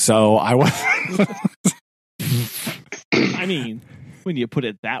 So I was. I mean, when you put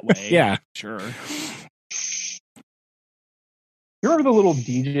it that way, yeah, sure. You remember the little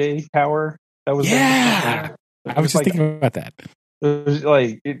DJ tower that was? Yeah, I was just thinking about that. It was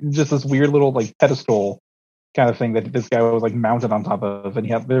like just this weird little like pedestal kind of thing that this guy was like mounted on top of, and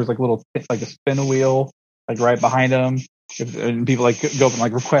there's like like a spin wheel like right behind him, and people like go up and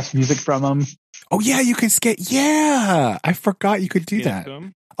like request music from him. Oh yeah, you could skate. Yeah, I forgot you could do that.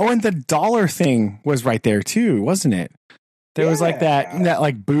 Oh, and the dollar thing was right there too, wasn't it? There was like that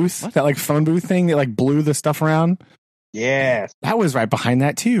like booth, that like phone booth thing that like blew the stuff around. Yes, that was right behind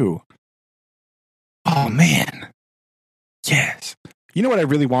that too. Oh man, yes. You know what I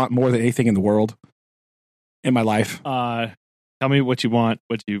really want more than anything in the world, in my life? Tell me what you want.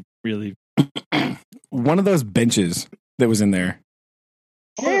 What you really? One of those benches that was in there.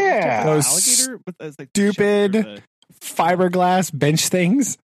 Yeah, those alligator, like stupid fiberglass bench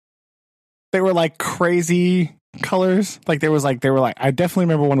things. They were like crazy colors. Like they were like. I definitely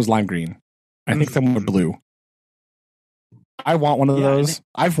remember one was lime green. I think some were blue. I want one of those.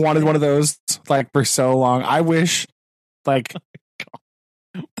 I've wanted one of those like for so long. I wish, like,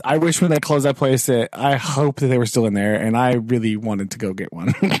 I wish when they closed that place that I hope that they were still in there, and I really wanted to go get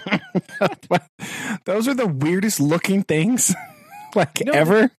one. Those are the weirdest looking things,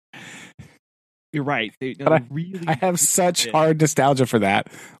 ever. You're right. I have such hard nostalgia for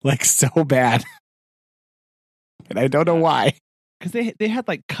that, like so bad, and I don't know why. Because they had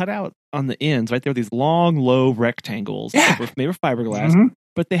like cutout on the ends, right? There were these long, low rectangles. Yeah. They were fiberglass,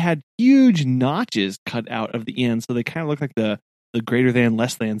 but they had huge notches cut out of the ends, so they kind of look like the greater than,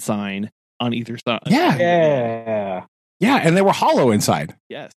 less than sign on either side. Yeah, and they were hollow inside.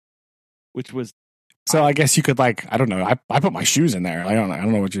 Yes, which was So I guess you could I don't know. I put my shoes in there. I don't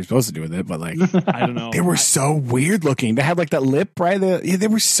know what you're supposed to do with it, but I don't know. they were so weird looking. They had that lip right there. Yeah, they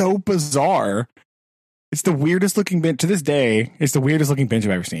were so bizarre. It's the weirdest looking bench to this day. It's the weirdest looking bench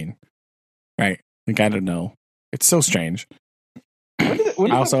I've ever seen. Right? I don't know. It's so strange. When did the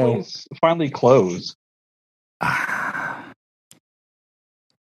place finally close? I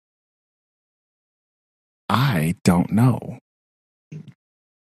don't know.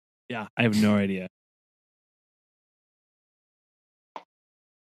 Yeah, I have no idea.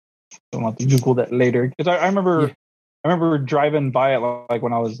 I'll have to Google that later because I remember driving by it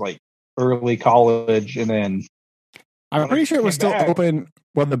when I was early college, and then I'm pretty sure it was still open.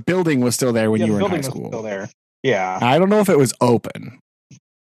 Well, the building was still there when you were in high school. Still there. Yeah, I don't know if it was open.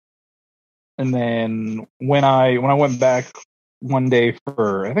 And then when I went back one day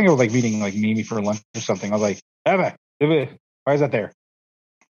for, I think it was meeting Mimi for lunch or something, I was like, why is that there?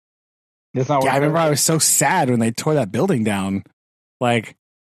 It's not. Yeah, I remember I was so sad when they tore that building down.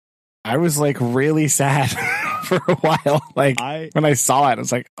 I was really sad for a while. When I saw it, I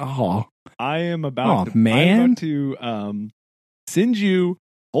was like, oh. I am about to send you.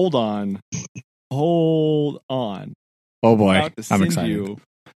 Hold on. Oh boy, I'm excited. You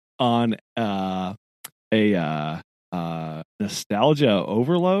on a nostalgia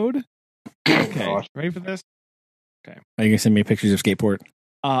overload. Okay, ready for this? Okay. Are you gonna send me pictures of skateboard?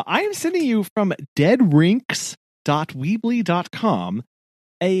 I am sending you from deadrinks.weebly.com,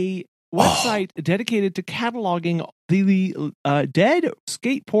 a website dedicated to cataloging the dead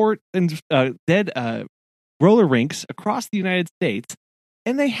skateboard and dead roller rinks across the United States,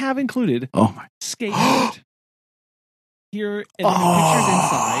 and they have included skateboard. Here and pictures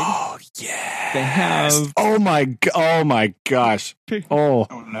inside. Yeah. They have. Oh my gosh. Oh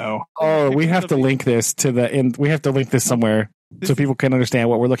no. Oh, we have to link this to the end. We have to link this somewhere so people can understand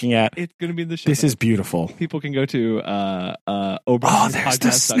what we're looking at. It's going to be in the show. This is beautiful. People can go to there's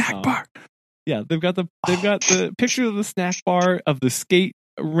the snack bar. Yeah, they've got the picture of the snack bar, of the skate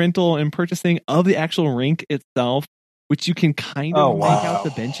rental and purchasing, of the actual rink itself, which you can kind of make out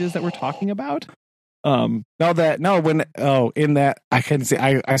the benches that we're talking about. In that I couldn't see.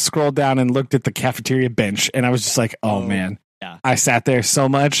 I scrolled down and looked at the cafeteria bench, and I was just like, oh man, yeah. I sat there so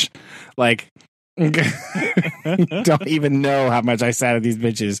much, you don't even know how much I sat at these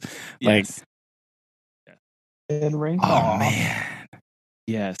benches. Yes. Oh man,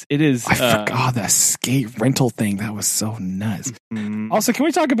 yes, it is. I forgot that skate rental thing. That was so nuts. Mm-hmm. Also, can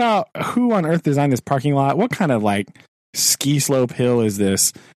we talk about who on earth designed this parking lot? What kind of ski slope hill is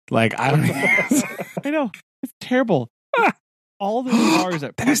this? I don't know. I know. It's terrible. All the cars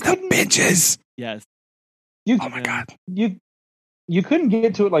that there's the benches. Yes. Oh my god. You couldn't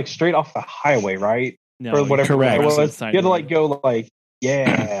get to it straight off the highway, right? No. Or whatever correct. it was. You had to go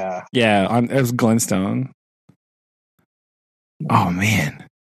yeah. Yeah, it was Glenstone. Oh man.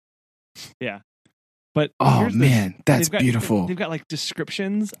 Yeah. But that's beautiful. They've got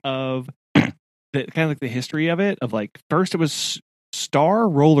descriptions of the kind of the history of it, of first it was Star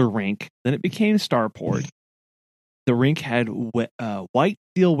Roller Rink, then it became Starport. The rink had white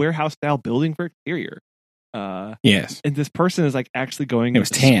steel warehouse style building for exterior. Yes, and this person is actually going and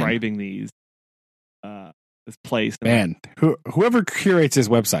describing these this place. Man, whoever curates this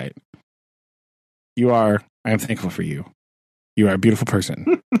website, I am thankful for you. You are a beautiful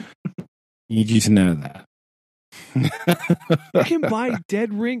person. Need you to know that. You can buy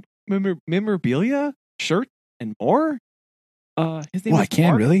dead rink memorabilia, shirts, and more. His name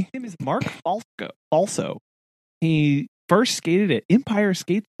really? His name is Mark Falso. He first skated at Empire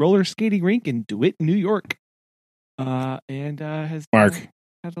Skates roller skating rink in DeWitt, New York. And has Mark,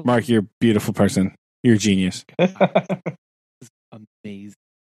 you're a beautiful person. You're a genius. It's amazing.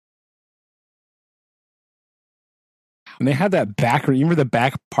 And they had that back room. You remember the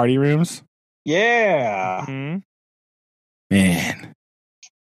back party rooms? Yeah. Mm-hmm. Man.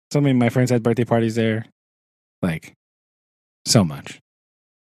 So many of my friends had birthday parties there. So much.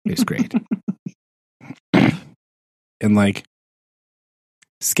 It was great. And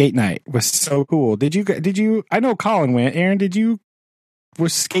skate night was so cool. Did you I know Colin went. Aaron,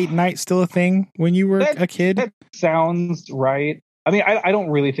 was skate night still a thing when you were a kid? That sounds right. I mean, I don't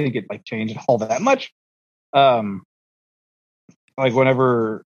really think it changed all that much.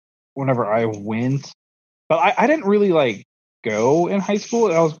 Whenever I went, but I didn't really go in high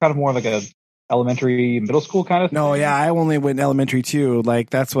school. I was kind of more a elementary, middle school kind of thing. No, yeah, I only went elementary too.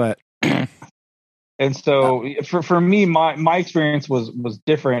 That's what. And so for me, my experience was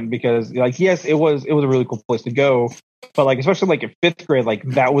different because yes, it was a really cool place to go, but especially in fifth grade,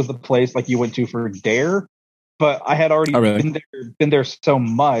 that was the place you went to for Dare. But I had already been there so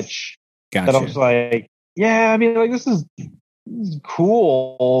much That I was like, yeah, I mean, like this is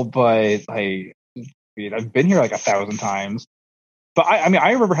cool, but I've been here like 1,000 times. But I mean,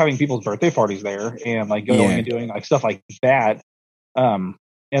 I remember having people's birthday parties there and like going and doing like stuff like that.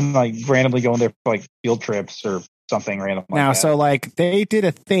 And like randomly going there for like field trips or something random. Now, like that. so like they did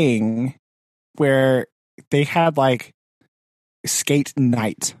a thing where they had like skate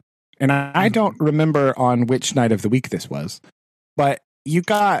night. And I don't remember on which night of the week this was, but you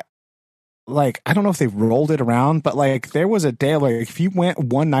got like, I don't know if they rolled it around, but like there was a day where if you went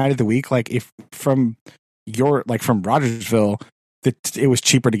one night of the week, like if from from Rogersville, it was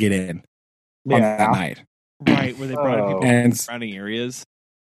cheaper to get in on that night. Right, where they brought in people from surrounding areas.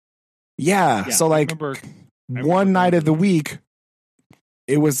 Yeah, so like I remember one night of the week,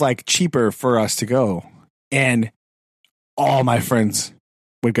 it was like cheaper for us to go, and all my friends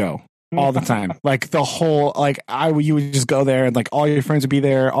would go all the time. Like the whole you would just go there, and like all your friends would be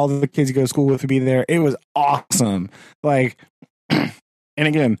there, all the kids you go to school with would be there. It was awesome. Like, and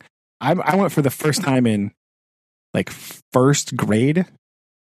again, I went for the first time in like first grade,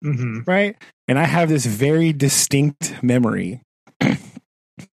 right? And I have this very distinct memory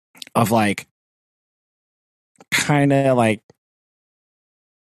of like kind of like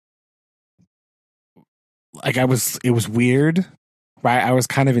it was weird, right? I was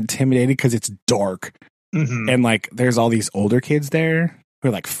kind of intimidated because it's dark and like there's all these older kids there who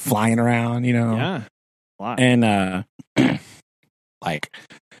are like flying around, you know? Yeah. A lot. And like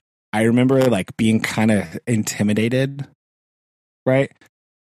I remember like being kind of intimidated, right?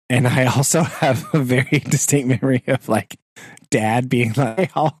 And I also have a very distinct memory of like Dad being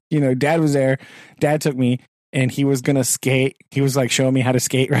like, Dad was there. Dad took me and he was going to skate. He was like showing me how to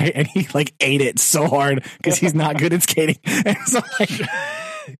skate, right? And he like ate it so hard because he's not good at skating. And so like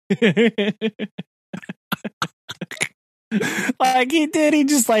he did. He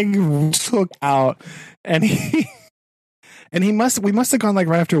just like took out and we must have gone like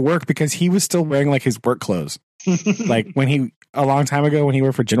right after work because he was still wearing like his work clothes. Like a long time ago when he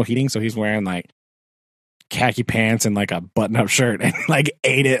worked for General Heating, so he's wearing like khaki pants and like a button-up shirt and like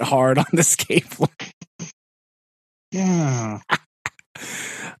ate it hard on the skate floor. Yeah.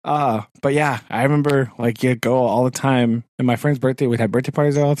 But yeah, I remember like you'd go all the time, and my friend's birthday, we'd have birthday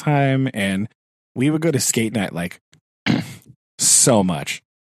parties all the time, and we would go to skate night like so much.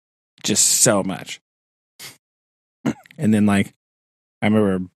 Just so much. And then like I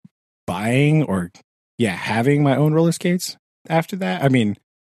remember having my own roller skates after that. I mean,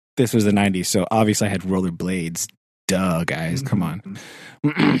 this was the 90s, so obviously I had roller blades. Duh, guys, come on.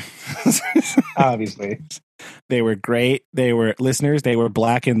 Obviously. They were great. They were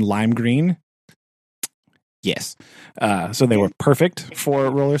black and lime green. Yes. So they were perfect for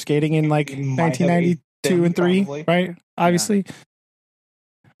roller skating in like 1992 and 3, probably. Right? Obviously.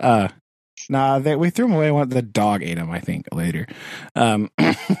 Yeah. We threw them away when the dog ate them, I think, later. But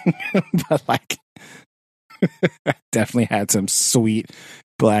like definitely had some sweet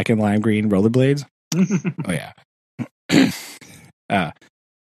black and lime green rollerblades. Oh yeah.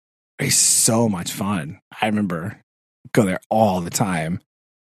 It's so much fun. I remember go there all the time.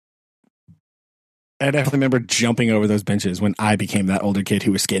 I definitely remember jumping over those benches when I became that older kid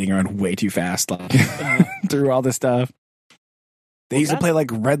who was skating around way too fast, like through all this stuff. They used to play like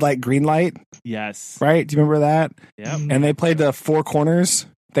red light, green light. Yes. Right? Do you remember that? Yeah. And they played the four corners.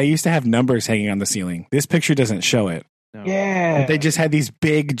 They used to have numbers hanging on the ceiling. This picture doesn't show it. No. Yeah. But they just had these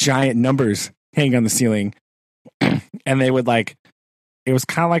big, giant numbers hanging on the ceiling. And they would like, it was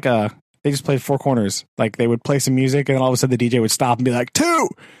kind of like they just played four corners. Like they would play some music and all of a sudden the DJ would stop and be like, 2!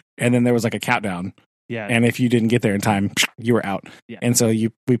 And then there was like a countdown. Yeah. And if you didn't get there in time, you were out. Yeah. And so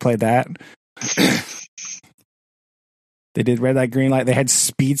we played that. They did red light, green light. They had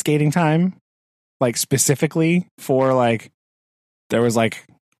speed skating time, like specifically for like, there was like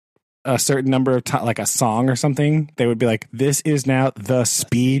a certain number of time, like a song or something. They would be like, this is now the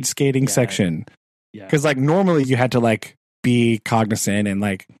speed skating section. Yeah. Because like normally you had to like be cognizant and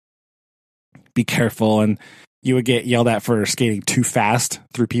like be careful, and you would get yelled at for skating too fast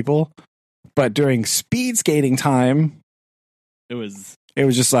through people. But during speed skating time, it was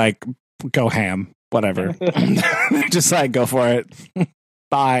just like go ham, whatever. Just like go for it.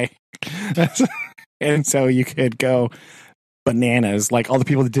 Bye. And so you could go bananas. Like all the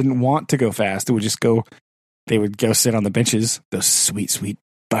people that didn't want to go fast, they would go sit on the benches, those sweet, sweet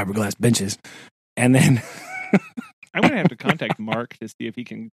fiberglass benches. And then I'm going to have to contact Mark to see if he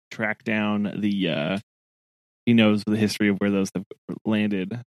can track down he knows the history of where those have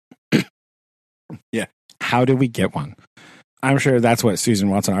landed. Yeah. How do we get one? I'm sure that's what Susan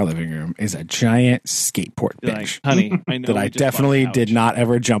wants in our living room, is a giant skateboard bench. Like, honey, I know that I definitely did not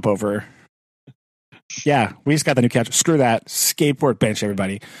ever jump over Yeah, we just got the new couch. Screw that. Skateboard bench,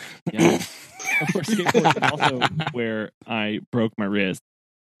 everybody. Yeah. Of course, skateboard is also where I broke my wrist.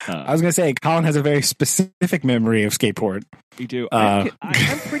 I was going to say, Colin has a very specific memory of skateboard. You do. I'm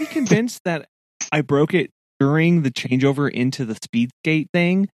pretty convinced that I broke it during the changeover into the speed skate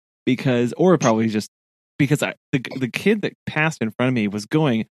thing or probably just because the kid that passed in front of me was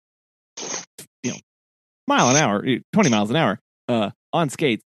going, mile an hour, 20 miles an hour on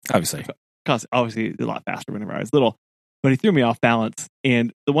skates. Obviously. Because obviously a lot faster whenever I was little, but he threw me off balance.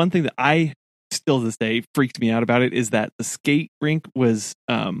 And the one thing that I still to this day freaked me out about it is that the skate rink was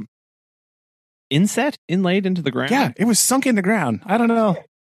inlaid into the ground. Yeah, it was sunk in the ground. I don't know.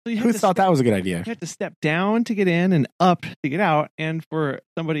 So who thought that was a good idea? You had to step down to get in and up to get out. And for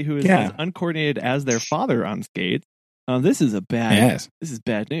somebody who is as uncoordinated as their father on skates, this is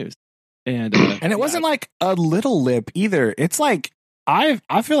bad news. And it wasn't like a little lip either. It's like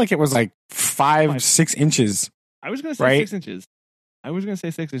I feel like it was like 5-6 inches. I was going to say 6 inches. I was going to say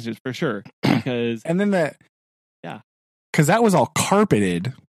 6 inches for sure. Because and then because that was all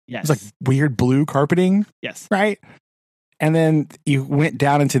carpeted. Yes, it was like weird blue carpeting. Yes, right. And then you went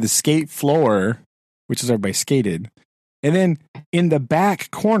down into the skate floor, which is where everybody skated. And then in the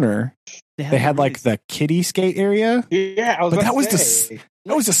back corner, they had like the kiddie skate area. Yeah, that was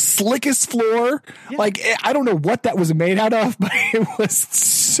the slickest floor. Yeah. Like, I don't know what that was made out of, but it was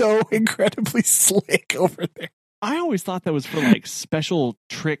so incredibly slick over there. I always thought that was for like special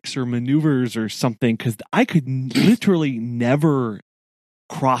tricks or maneuvers or something, because I could literally never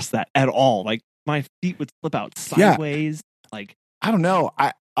cross that at all. Like my feet would slip out sideways. Yeah. Like, I don't know.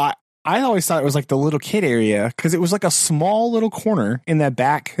 I always thought it was like the little kid area because it was like a small little corner in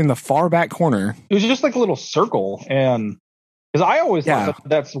the far back corner. It was just like a little circle, and because I always thought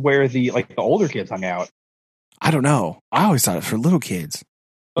that's where the older kids hung out. I don't know. I always thought it was for little kids,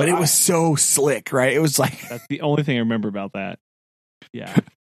 but it was so slick, right? It was like that's the only thing I remember about that. Yeah.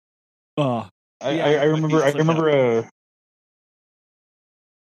 I remember.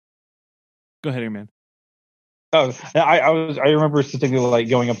 Go ahead, man. Oh, I remember specifically like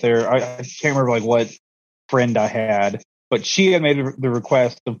going up there. I can't remember like what friend I had, but she had made the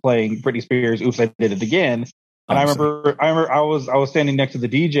request of playing Britney Spears. Oops, I Did It Again. And I remember I was standing next to the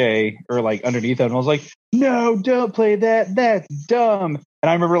DJ or like underneath him, and I was like, "No, don't play that. That's dumb." And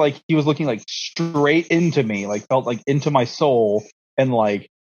I remember like he was looking like straight into me, like felt like into my soul, and like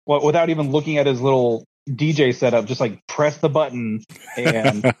without even looking at his little DJ setup, just like press the button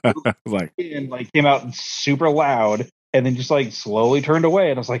and came out super loud, and then just like slowly turned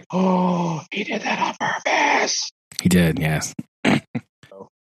away. And I was like, "Oh, he did that on purpose." He did, yes.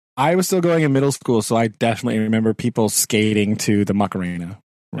 I was still going in middle school, so I definitely remember people skating to the Macarena.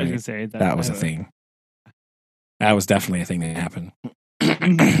 Right? I was gonna say that was a thing. That was definitely a thing that happened.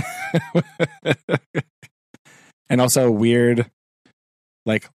 And also weird,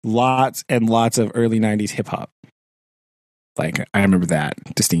 like lots and lots of early 90s hip hop. Like I remember that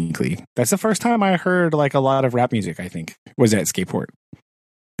distinctly. That's the first time I heard like a lot of rap music, I think, was at Skateport.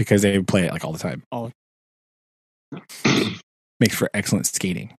 Because they would play it like all the time. Makes for excellent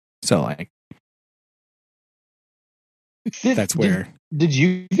skating. So like that's where. Did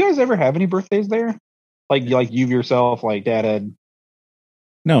you guys ever have any birthdays there? Like you yourself, like Dad had.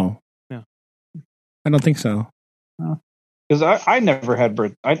 No. I don't think so. Because I never had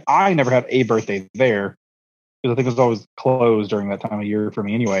I never had a birthday there. Because I think it was always closed during that time of year for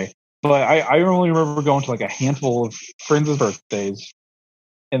me anyway. But I only remember going to like a handful of friends' birthdays,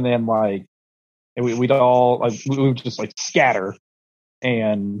 and then like we'd all like we would just like scatter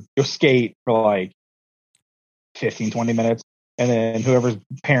and go skate for like 15-20 minutes, and then whoever's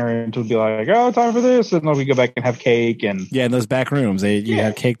parent would be like, "Oh, time for this," and then we go back and have cake. And in those back rooms you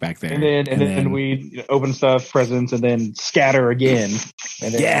have cake back there, and then we open stuff, presents, and then scatter again.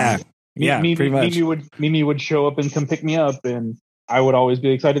 And then pretty much. Mimi would show up and come pick me up, and I would always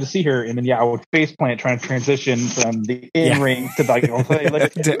be excited to see her. And then I would face plant trying to transition from the in ring to like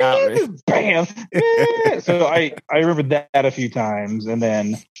bam. So I remember that a few times, and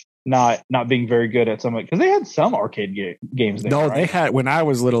then not being very good at some, because they had some arcade games there. No, right? they had, when I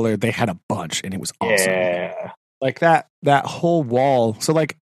was littler, they had a bunch, and it was awesome. Yeah, like that whole wall. So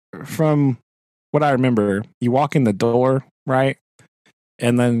like from what I remember, you walk in the door, right,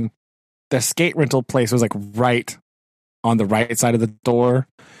 and then the skate rental place was like right on the right side of the door,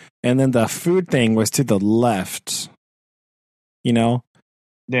 and then the food thing was to the left, yeah,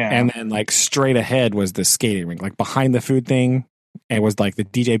 and then like straight ahead was the skating rink. Like behind the food thing, it was like the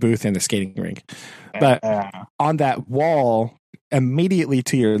DJ booth and the skating rink. But on that wall immediately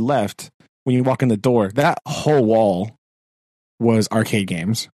to your left, when you walk in the door, that whole wall was arcade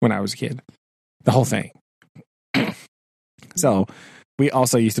games when I was a kid. the whole thing. So we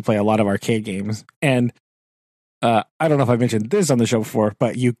also used to play a lot of arcade games, and I don't know if I mentioned this on the show before,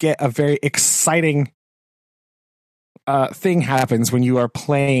 but you get a very exciting thing happens when you are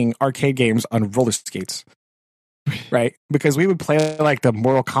playing arcade games on roller skates, right? Because we would play like the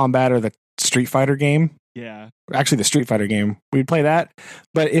Mortal Kombat or the Street Fighter game. Yeah. Actually, the Street Fighter game. We'd play that.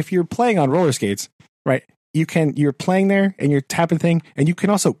 But if you're playing on roller skates, right, you're playing there and you're tapping thing, and you can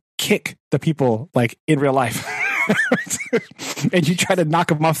also kick the people like in real life. And you try to knock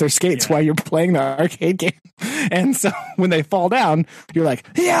them off their skates while you're playing the arcade game. And so when they fall down, you're like,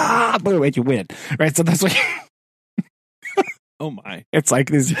 yeah, boom, and you win. Right? So that's what oh my. it's like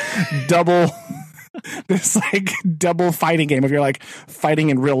this double fighting game if you're like fighting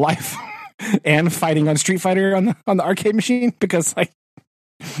in real life and fighting on Street Fighter on the arcade machine, because like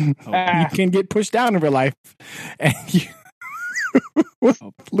you can get pushed down in real life and you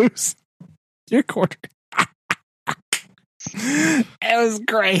lose your quarter. It was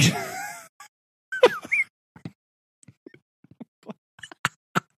great.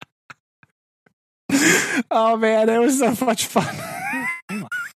 Oh man, it was so much fun.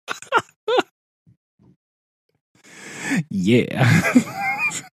 Yeah.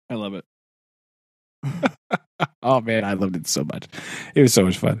 I love it. Oh man, I loved it so much. It was so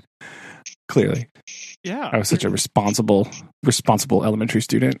much fun. Clearly. Yeah. I was such a responsible elementary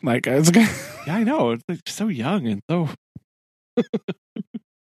student. Like, I was yeah, I know. It's like so young and so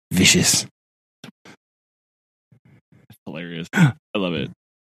vicious. It's hilarious. I love it.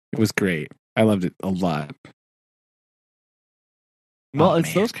 It was great. I loved it a lot. Well,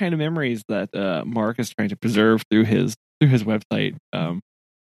 it's those kind of memories that Mark is trying to preserve through his website, and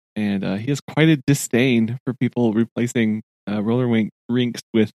he has quite a disdain for people replacing roller rinks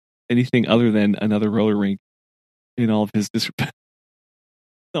with anything other than another roller rink in all of his disrespect.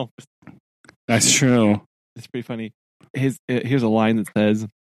 No, that's true. It's pretty funny. Here's a line that says,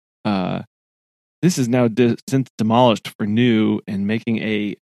 "This is now since demolished for new and making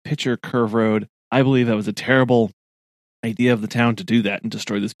a pitcher curve road. I believe that was a terrible idea of the town to do that and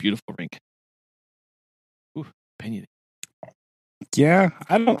destroy this beautiful rink." Ooh, opinion. Yeah,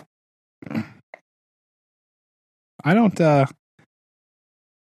 I don't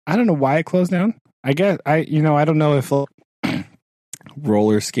know why it closed down. I guess I don't know if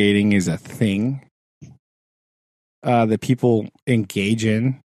roller skating is a thing that people engage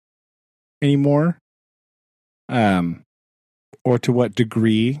in anymore, or to what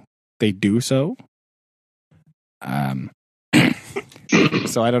degree they do so.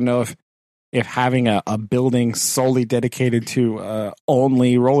 So I don't know if having a building solely dedicated to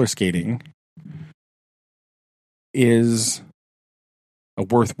only roller skating is a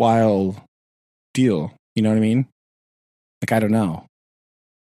worthwhile deal. You know what I mean? Like, I don't know.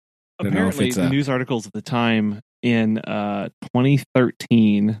 Apparently, the news articles at the time in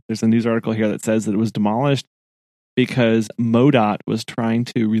 2013, there's a news article here that says that it was demolished because MoDOT was trying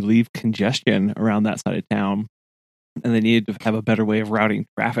to relieve congestion around that side of town, and they needed to have a better way of routing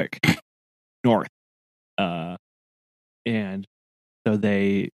traffic north. And so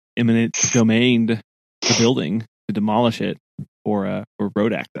they eminent domained the building to demolish it for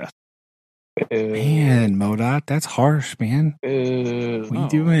road access. Man, MoDOT, that's harsh, man. What are you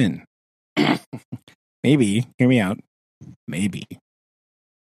doing? Maybe, hear me out. Maybe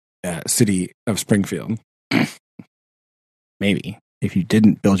city of Springfield. Maybe if you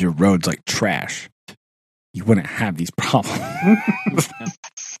didn't build your roads like trash, you wouldn't have these problems.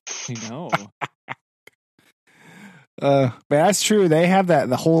 I know. But that's true. They have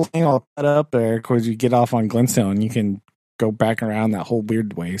the whole thing all set up there because you get off on Glenstone, you can go back around that whole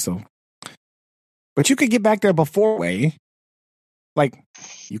weird way. So, but you could get back there before way. Like,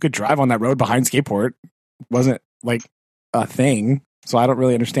 you could drive on that road behind Skateport. Wasn't like a thing. So I don't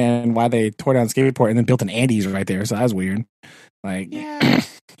really understand why they tore down Skateport and then built an Andes right there. So that was weird. Like, yeah.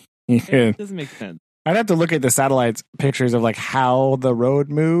 It doesn't make sense. I'd have to look at the satellites pictures of like how the road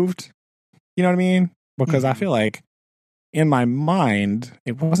moved. You know what I mean? Because I feel like in my mind,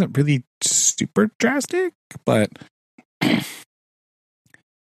 it wasn't really super drastic, but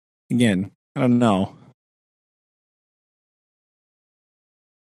again, I don't know.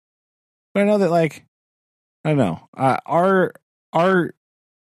 But I know that, like, I don't know. Our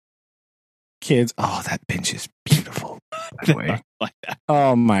kids. Oh, that bench is beautiful. By the way. Like that.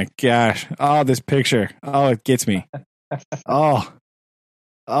 Oh my gosh. Oh, this picture. Oh, it gets me. Oh,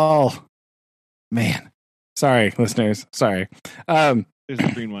 man. Sorry, listeners. Sorry. There's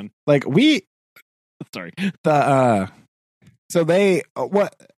a green one. Like Sorry. So they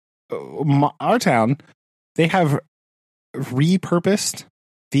our town, they have repurposed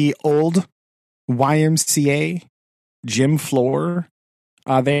the old YMCA gym floor.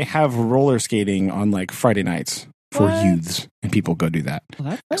 They have roller skating on like Friday nights for youths, and people go do that.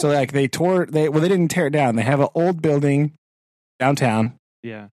 So like they didn't tear it down. They have an old building downtown.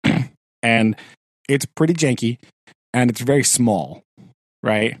 Yeah. And it's pretty janky, and it's very small,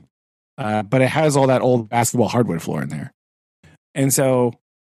 right? But it has all that old basketball hardwood floor in there. And so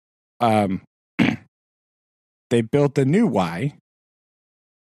they built the new Y,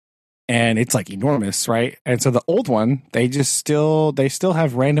 and it's like enormous, right? And so the old one, they still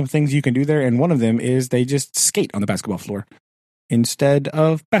have random things you can do there, and one of them is they just skate on the basketball floor instead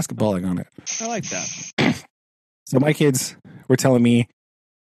of basketballing on it. I like that. So my kids were telling me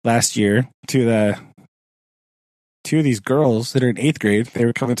last year two of these girls that are in 8th grade, they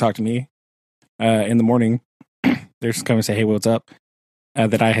were coming to talk to me in the morning. They're just coming to say, "Hey, what's up?"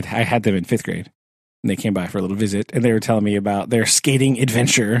 That I had them in 5th grade, and they came by for a little visit, and they were telling me about their skating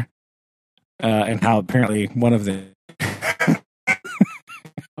adventure and how apparently one of them.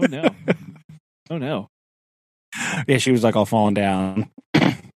 Oh no! Yeah, she was like all falling down,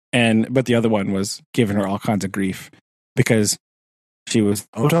 but the other one was giving her all kinds of grief because she was.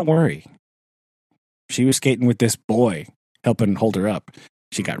 Oh, don't worry. She was skating with this boy helping hold her up.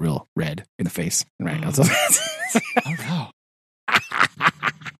 She got real red in the face. Right. Oh no.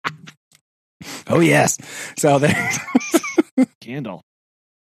 Oh yes. So there. Scandalous.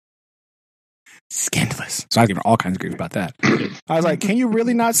 So I was giving her all kinds of grief about that. I was like, "Can you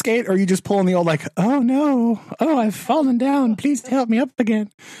really not skate, or are you just pulling the old like, oh no, oh I've fallen down. Please help me up again."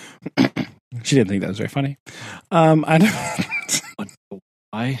 She didn't think that was very funny. I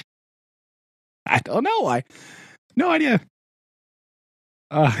don't know why. No idea.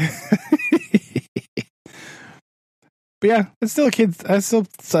 But yeah, it's still a kid. I still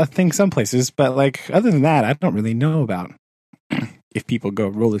think some places, but like other than that, I don't really know about if people go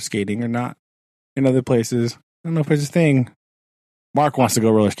roller skating or not in other places. I don't know if there's a thing. Mark wants to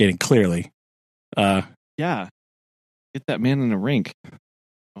go roller skating. Clearly, yeah. Get that man in a rink.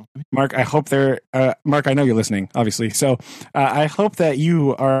 Mark, I hope Mark, I know you're listening, obviously. So I hope that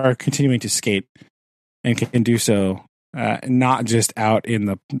you are continuing to skate and can do so, not just out in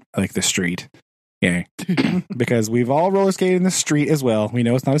the street. Yeah, because we've all roller skated in the street as well. We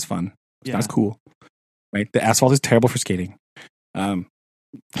know it's not as fun. It's not as cool. Right? The asphalt is terrible for skating. Yeah,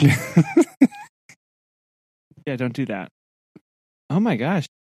 don't do that. Oh my gosh.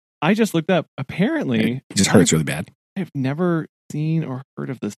 I just looked up. Apparently, it just hurts really bad. I've never seen or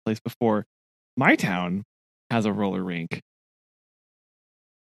heard of this place before. My town has a roller rink.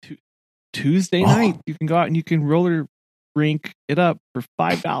 Tuesday night, you can go out and you can roller rink it up for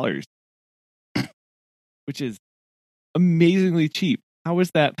 $5, which is amazingly cheap. How is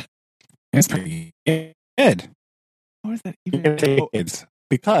that? That's pretty good. How is that even? It's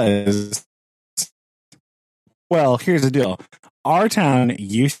because, well, here's the deal. Our town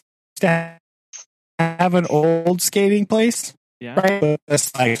used to have an old skating place. Yeah. Right? But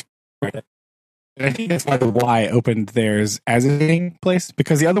that's like, and I think that's why the Y opened theirs as a skating place,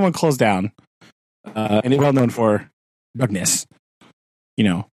 because the other one closed down. And it's well known for rugness,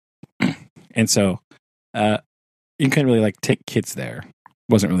 and so you couldn't really like take kids there. It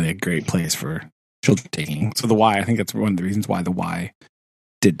wasn't really a great place for children taking. So the Y, I think that's one of the reasons why the Y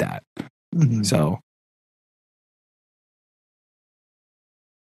did that. Mm-hmm. So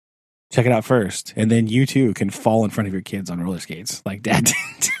check it out first, and then you too can fall in front of your kids on roller skates like Dad did.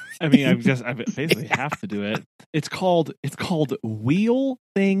 I mean, I basically have to do it. It's called Wheel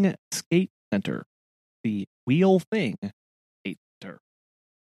Thing Skate Center. The Wheel Thing Skate Center.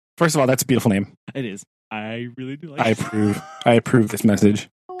 First of all, that's a beautiful name. It is. I really do like it. I approve this message.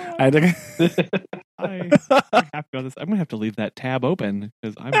 I'm happy about this. I'm going to have to leave that tab open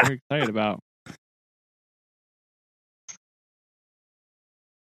because I'm very excited about.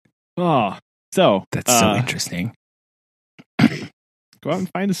 Oh, so that's so interesting. Go out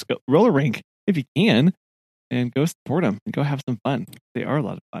and find a roller rink if you can, and go support them and go have some fun. They are a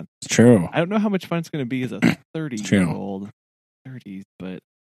lot of fun. It's true. I don't know how much fun it's going to be as a 30-year-old, 30s, but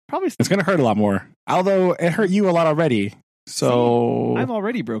probably it's going to hurt a lot more. Although it hurt you a lot already. So I'm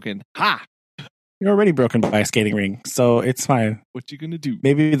already broken. Ha! You're already broken by a skating ring, so it's fine. What you gonna do?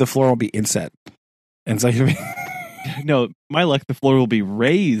 Maybe the floor will be inset, and so you. No, my luck, the floor will be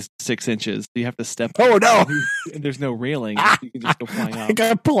raised 6 inches. So you have to step. Oh no! And there's no railing. You can just go flying off. Like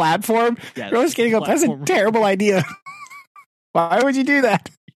a platform. Yeah, roller skating up. That's a terrible idea. Why would you do that?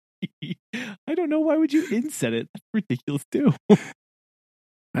 I don't know. Why would you inset it? That's ridiculous too.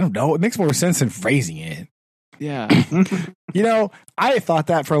 I don't know. It makes more sense than phrasing it. Yeah. I thought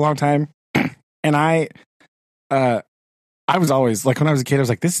that for a long time, and I was always like, when I was a kid, I was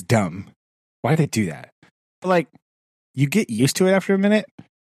like, this is dumb. why did they do that? But like, you get used to it after a minute.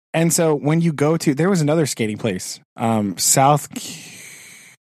 And so when you go to, there was another skating place, South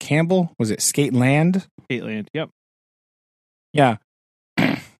Campbell, was it Skate Land? Skate Land, yep. Yeah.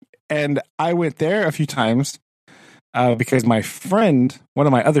 And I went there a few times because my friend, one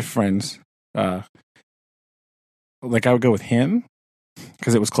of my other friends, like I would go with him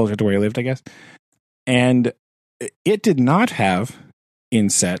because it was closer to where he lived, I guess. And it did not have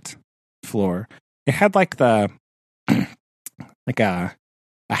inset floor. It had like the like a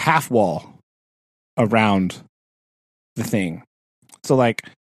half wall around the thing. So like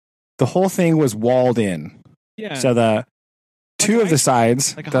the whole thing was walled in. Yeah. So the two of the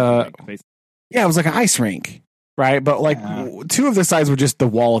sides, like it was like an ice rink, right? But like two of the sides were just the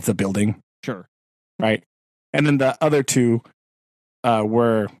wall of the building. Sure. Right. And then the other two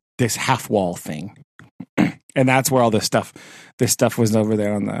were this half wall thing. And that's where all this stuff was over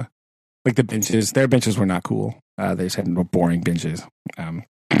there on the, like the benches. Their benches were not cool. They just had boring benches.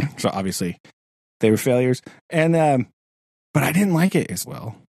 So obviously they were failures. And, but I didn't like it as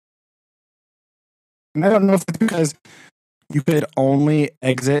well. And I don't know if it's because you could only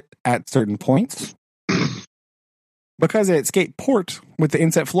exit at certain points. Because at skate port with the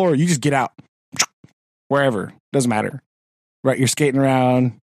inset floor, you just get out wherever. Doesn't matter. Right? You're skating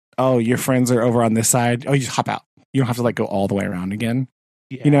around. Oh, your friends are over on this side. Oh, you just hop out. You don't have to like go all the way around again.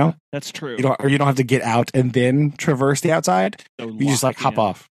 Yeah, you know? That's true. You don't have to get out and then traverse the outside. So you just like hop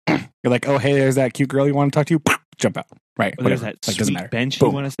off. You're like, oh, hey, there's that cute girl you want to talk to. Jump out. Right. Or there's that like, sweet bench Boom.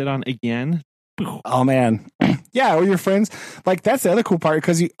 you want to sit on again. Oh, man. Yeah, or your friends. Like, that's the other cool part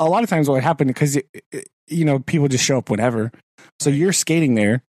because a lot of times what happened because, you know, people just show up whenever. So you're skating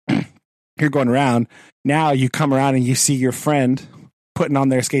there. You're going around. Now you come around and you see your friend putting on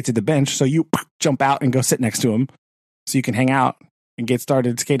their skates at the bench. So you jump out and go sit next to them so you can hang out and get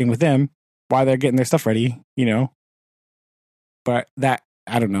started skating with them while they're getting their stuff ready, you know. But that,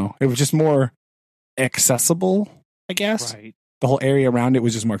 I don't know. It was just more accessible, I guess. Right. The whole area around it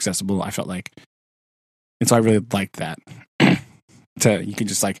was just more accessible, I felt like. And so I really liked that. You can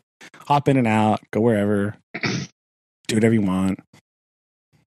just like hop in and out, go wherever, do whatever you want,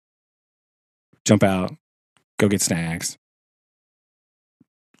 jump out, go get snacks,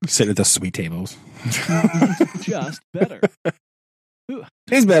 sit at the sweet tables. Just better.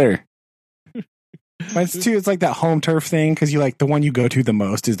 It's better. Mine's too. It's like that home turf thing because you like the one you go to the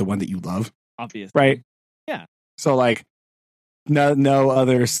most is the one that you love. Obviously, right? Yeah. So like, no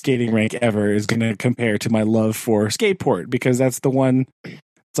other skating rink ever is going to compare to my love for Skateport because that's the one.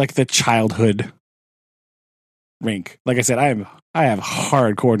 It's like the childhood rink. Like I said, I have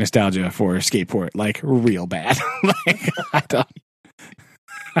hardcore nostalgia for Skateport, like real bad. Like I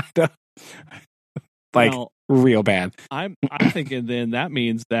don't like well, real bad. I'm thinking then that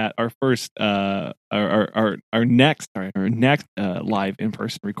means that our first our next live in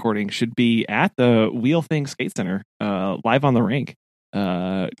person recording should be at the Wheel Thing Skate Center, live on the rink.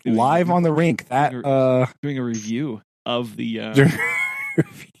 Live on the rink. That doing a review of the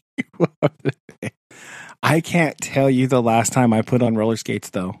I can't tell you the last time I put on roller skates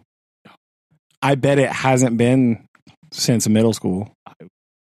though. I bet it hasn't been since middle school.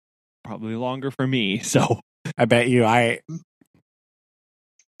 Probably longer for me, so I bet you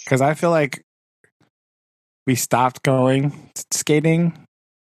because I feel like we stopped going skating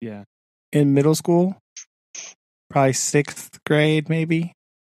in middle school, probably 6th grade maybe,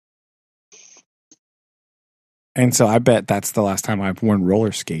 and so I bet that's the last time I've worn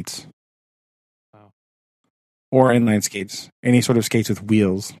roller skates. Wow. Or inline skates, any sort of skates with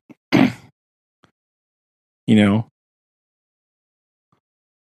wheels. You know,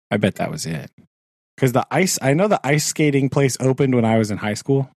 I bet that was it. Because I know the ice skating place opened when I was in high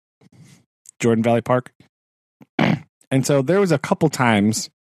school, Jordan Valley Park. And so there was a couple times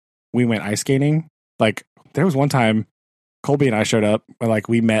we went ice skating. Like there was one time Colby and I showed up and like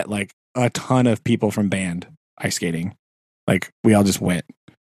we met like a ton of people from band ice skating. Like we all just went.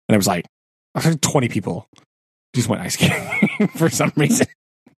 And it was like 20 people just went ice skating for some reason.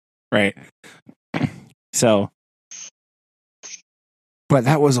 Right. So, but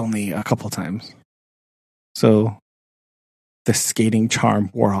that was only a couple times. So the skating charm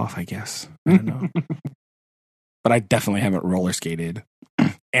wore off, I guess. I don't know. But I definitely haven't roller skated.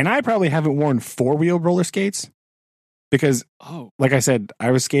 And I probably haven't worn 4-wheel roller skates because, like I said,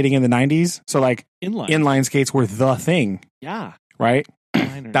 I was skating in the 90s. So like inline skates were the thing. Yeah. Right?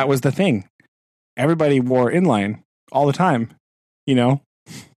 That was the thing. Everybody wore inline all the time. You know?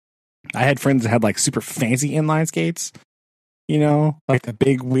 I had friends that had like super fancy inline skates. You know? Like the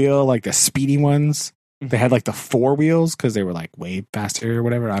big wheel, like the speedy ones. They had like the 4 wheels because they were like way faster or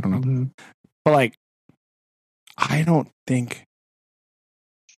whatever. I don't know. But like, I don't think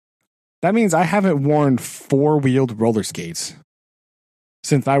that means I haven't worn 4-wheeled roller skates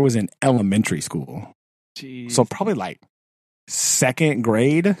since I was in elementary school. Jeez. So probably like 2nd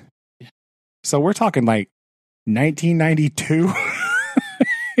grade. So we're talking like 1992.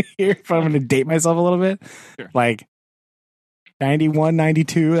 Here, if I'm going to date myself a little bit, Sure. like 91,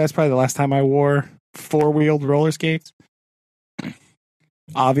 92. That's probably the last time I wore 4-wheeled roller skates.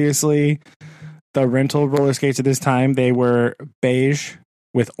 Obviously, the rental roller skates at this time, they were beige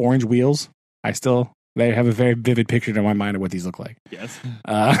with orange wheels. They have a very vivid picture in my mind of what these look like. Yes.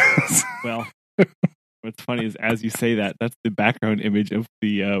 Well, what's funny is as you say that, that's the background image of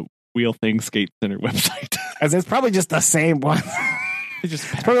the Wheel Thing Skate Center website. As it's probably just the same one. It's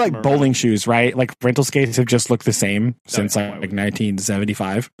probably like bowling shoes, right? Like rental skates have just looked the same since like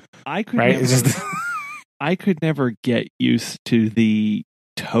 1975. I could right? never, I could never get used to the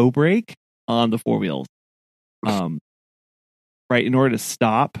toe brake on the 4 wheels. Right, in order to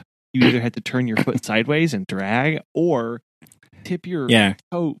stop, you either had to turn your foot sideways and drag, or tip your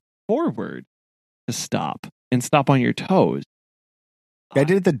toe forward to stop and stop on your toes. I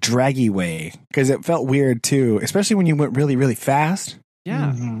did it the draggy way because it felt weird too, especially when you went really, really fast.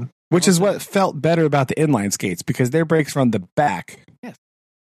 Yeah. Mm-hmm. Which is what felt better about the inline skates because their brakes are on the back. Yes.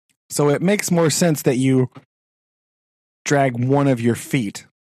 So it makes more sense that you drag one of your feet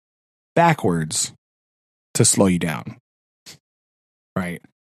backwards to slow you down. Right.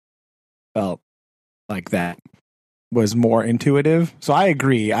 Felt like that was more intuitive. So I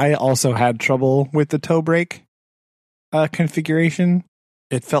agree. I also had trouble with the toe brake configuration.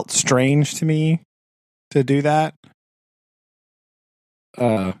 It felt strange to me to do that.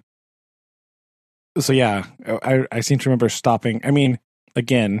 So yeah, I seem to remember stopping. I mean,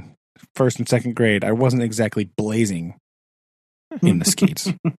 again, 1st and 2nd grade, I wasn't exactly blazing in the skates,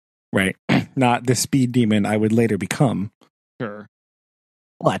 right? Not the speed demon I would later become. Sure.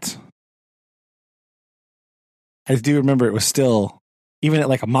 But I do remember it was still, even at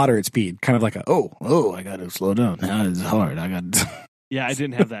like a moderate speed, kind of like I got to slow down. Now it's hard. I got. Yeah, I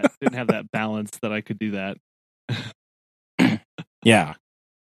didn't have that balance that I could do that. Yeah.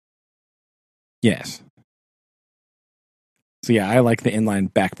 Yes. So yeah, I like the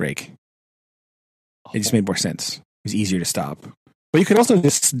inline back brake. It just made more sense. It was easier to stop. But you could also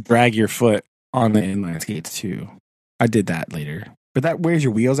just drag your foot on the inline skates too. I did that later. But that wears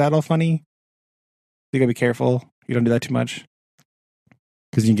your wheels out all funny. You gotta be careful. You don't do that too much.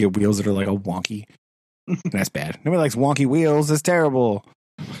 Because you can get wheels that are like all wonky. And that's bad. Nobody likes wonky wheels. That's terrible.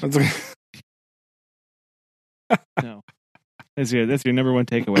 No. That's your number one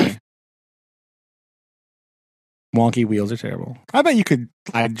takeaway. Wonky wheels are terrible. I bet you could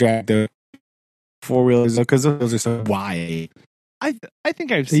drag the 4-wheelers because those are so wide. I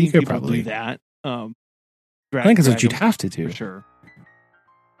think I've seen people do that. I think that's what you'd have to do. For sure.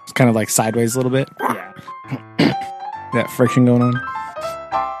 It's kind of like sideways a little bit. Yeah. That friction going on.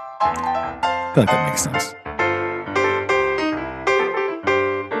 I feel like that makes sense.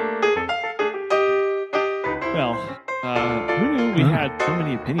 Well, who knew we had so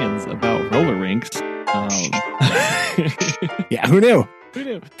many opinions about roller rinks? Yeah, who knew? Who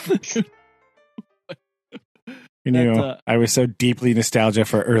knew? You knew I was so deeply nostalgia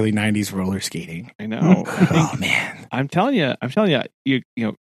for early 90s roller skating. I know. Oh, man. I'm telling you, you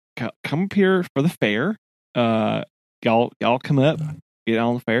know, come up here for the fair. Y'all come up, get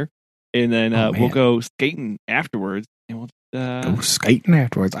on the fair, and then we'll go skating afterwards. And we'll go skating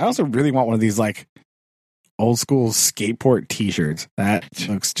afterwards. I also really want one of these like old school skateport T-shirts. That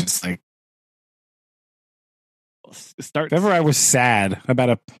looks just like. If ever I was sad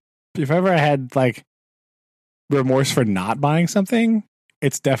about if ever I had like remorse for not buying something,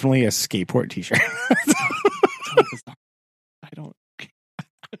 it's definitely a skateport T-shirt. I don't.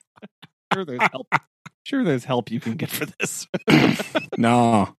 Sure, there's help you can get for this.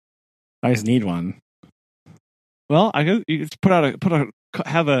 No, I just need one. Well, I guess you have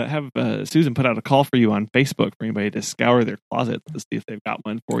Susan put out a call for you on Facebook for anybody to scour their closet to see if they've got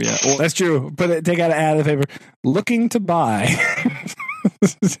one for you. Or, that's true. But take out an ad in favor. Looking to buy.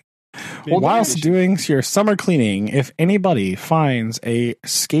 Whilst doing your summer cleaning, if anybody finds a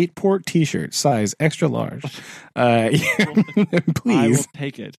skateport T-shirt size extra large, please, I will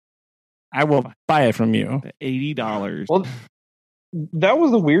take it. I will buy it from you. $80. Well, that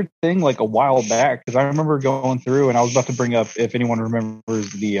was the weird thing like a while back because I remember going through and I was about to bring up if anyone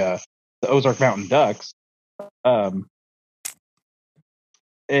remembers the Ozark Mountain Ducks. And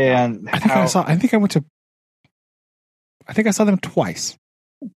I think I saw them twice.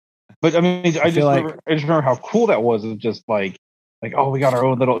 But I mean, I just remember how cool that was. It was just like like, oh, we got our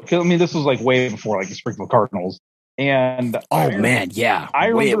own little. I mean, this was like way before like the Springfield Cardinals, and yeah,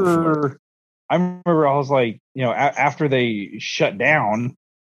 I way before. remember. I remember I was like, after they shut down,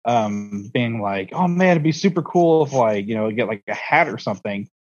 being like, oh man, it'd be super cool if like, get like a hat or something.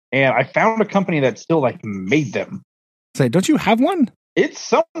 And I found a company that still like made them. Say, don't you have one? It's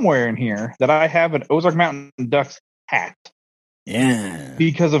somewhere in here that I have an Ozark Mountain Ducks hat. Yeah.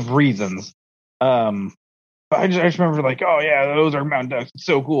 Because of reasons. But I just remember like, oh yeah, the Ozark Mountain Ducks, it's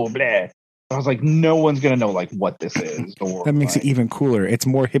so cool, blah. I was like, no one's gonna know like what this is. Or, that makes like, it even cooler. It's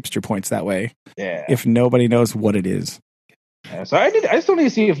more hipster points that way. Yeah. If nobody knows what it is. Yeah, so I still need to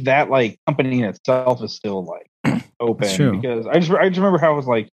see if that like company in itself is still like open, because I just remember how it was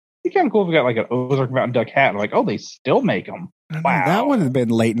like, it'd be kind of cool if we got like an Ozark Mountain Duck hat. I'm like, oh, they still make them. Wow, that would have been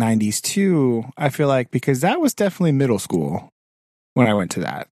late 90s too. I feel like, because that was definitely middle school when I went to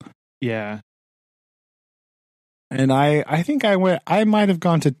that. Yeah. And I think I might have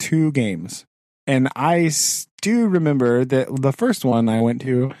gone to 2 games. And I do remember that the first one I went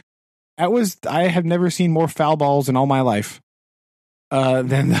to, I have never seen more foul balls in all my life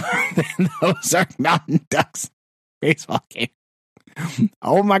than those are Mountain Ducks baseball game.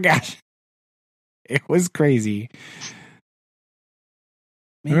 Oh my gosh. It was crazy.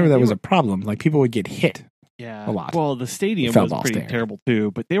 Man, I remember that was a problem. Like, people would get hit. Yeah. A lot. Well, the stadium was pretty terrible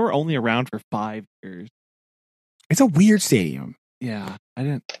too, but they were only around for 5 years. It's a weird stadium. Yeah. I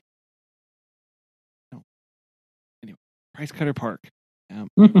didn't. No. Anyway, Price Cutter Park. Yeah.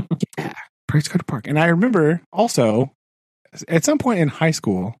 Price Cutter Park. And I remember also at some point in high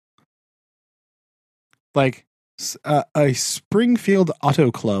school, like a Springfield Auto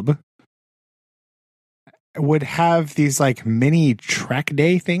Club would have these like mini track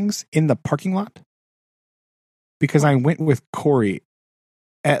day things in the parking lot, because I went with Corey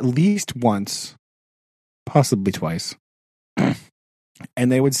at least once, possibly twice,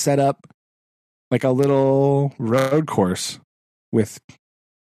 and they would set up like a little road course with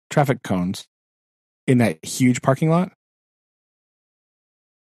traffic cones in that huge parking lot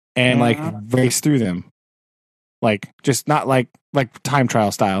and like race through them, like just not like time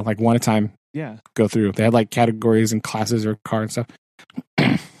trial style, like one at a time. Yeah, go through. They had like categories and classes or car and stuff.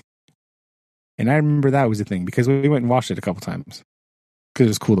 And I remember that was a thing because we went and watched it a couple times because it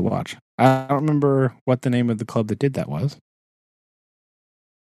was cool to watch. I don't remember what the name of the club that did that was.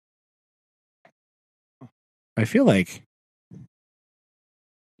 I feel like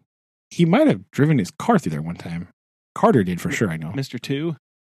he might have driven his car through there one time. Carter did for sure, I know. Mr. 2?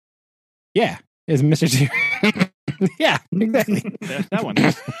 Yeah, it's Mr. 2. Yeah, exactly. That one.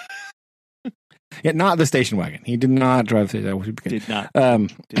 Yeah, not the station wagon. He did not drive through that. Did not.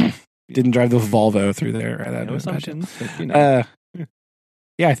 Didn't drive the Volvo through there. No assumptions. But,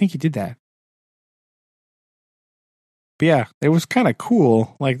 yeah, I think he did that. But yeah, it was kind of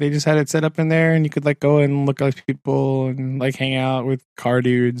cool. Like, they just had it set up in there, and you could like go and look at people and like hang out with car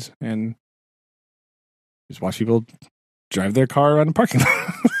dudes and just watch people drive their car around the parking lot.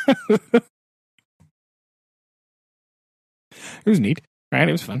 It was neat, right?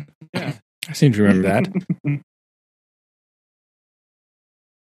 It was fun. Yeah. I seem to remember that.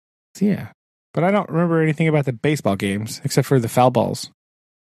 So yeah, but I don't remember anything about the baseball games except for the foul balls.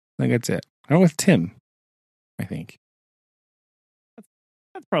 I think that's it. I went with Tim, I think.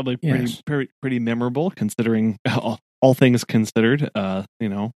 That's probably pretty memorable considering all things considered.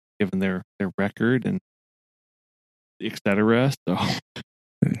 Given their record and etc. So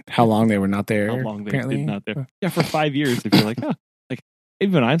how long they were not there? How long they apparently. did not there? Yeah, for 5 years. If you're like, oh, like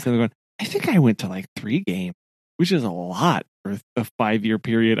even I'm sitting there going, I think I went to like 3 games, which is a lot for a 5-year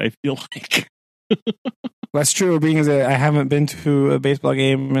period. I feel like. That's true. Being as I haven't been to a baseball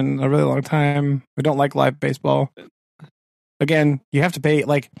game in a really long time. I don't like live baseball. Again, you have to pay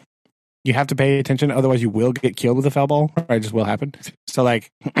attention, otherwise you will get killed with a foul ball. Or it just will happen. So like,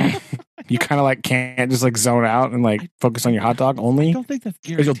 you kind of like can't just like zone out and like focus on your hot dog only. I don't think that's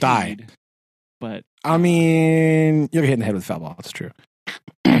guaranteed. Because you'll die. But I mean, you'll get hit in the head with a foul ball. That's true.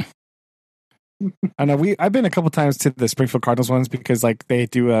 I know I've been a couple times to the Springfield Cardinals ones because like they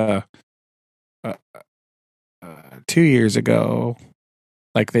do 2 years ago,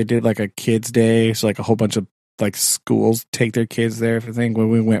 like they did like a kids day, so like a whole bunch of like schools take their kids there for thing. When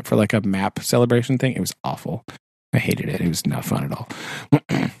we went for like a map celebration thing, it was awful. I hated it. It was not fun at all.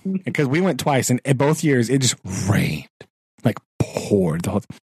 Because we went twice, and in both years it just rained, like poured the whole.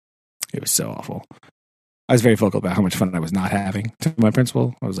 It was so awful. I was very vocal about how much fun I was not having. To my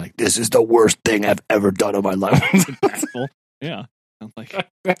principal, I was like, "This is the worst thing I've ever done in my life." Yeah, sounds like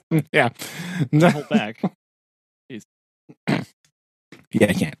yeah. Hold back. Yeah,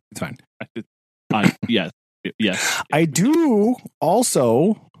 I can't. It's fine. Yes, Yes. I do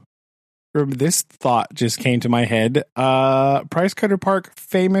also. This thought just came to my head. Price Cutter Park,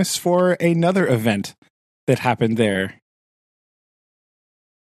 famous for another event that happened there.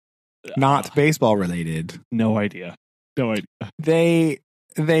 Not baseball related. No idea. They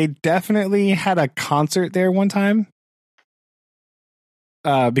definitely had a concert there one time.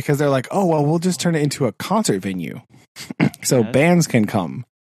 Because they're like, oh, well, we'll just turn it into a concert venue. So Yes. bands can come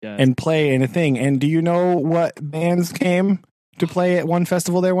Yes. and play in a thing. And do you know what bands came to play at one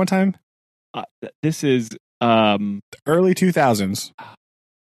festival there one time? This is Early 2000s.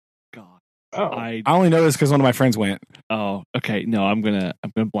 God. Oh, I only know this because one of my friends went. Oh, okay. No, I'm gonna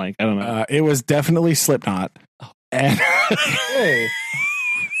blank. I don't know. It was definitely Slipknot. And, hey.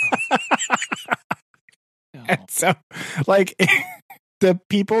 No. and so, like, the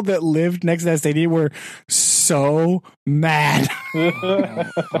people that lived next to that stadium were so mad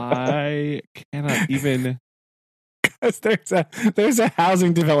I cannot even. because there's a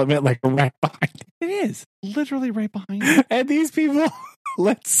housing development like right behind It is literally right behind. it. And these people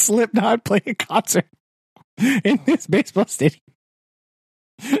let Slipknot play a concert in this baseball stadium.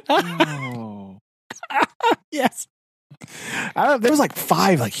 Oh. Yes. There was like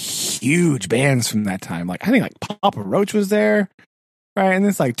 5 like huge bands from that time. Like I think like Papa Roach was there, right? And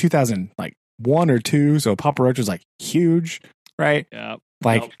it's like 2001 or 2, so Papa Roach was like huge, right? Yeah.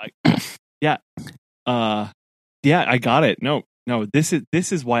 Like yeah. Yeah, I got it. No. This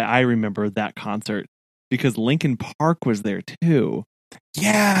is why I remember that concert because Linkin Park was there too.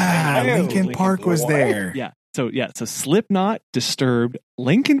 yeah, Linkin Park was there. Yeah. So Slipknot, Disturbed,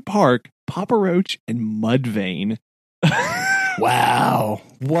 Linkin Park, Papa Roach, and Mudvayne. Wow.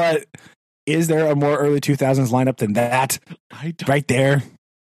 What is there a more early 2000s lineup than that? I don't. Right there?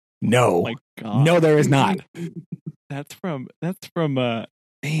 No. Oh my God. No, there is not. That's from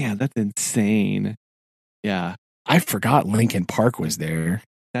man, that's insane. Yeah. I forgot Linkin Park was there.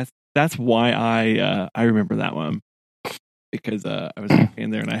 That's why I remember that one. Because I was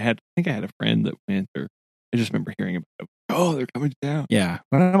in there and I think I had a friend that went, or I just remember hearing about it. Oh, they're coming down. Yeah.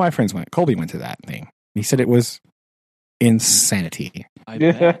 One of my friends went. Colby went to that thing. He said it was insanity. I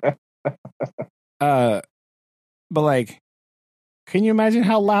bet. But like, can you imagine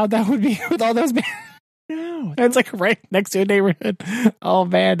how loud that would be with all those bands? No. It's like right next to a neighborhood. Oh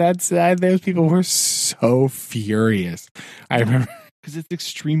man, those people were so furious. I remember Because it's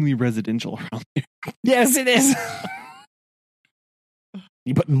extremely residential around there. Yes, it is.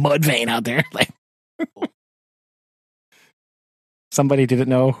 You put Mudvayne out there, like somebody didn't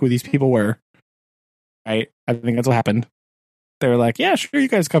know who these people were. Right? I think that's what happened. They were like, "Yeah, sure, you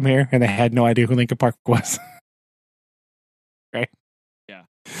guys come here," and they had no idea who Linkin Park was. Right? Yeah.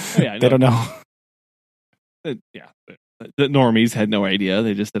 Oh, yeah, They don't know. Yeah. The normies had no idea.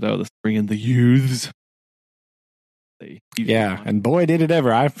 They just said, "Oh, let's bring in the youths." Yeah, and boy, did it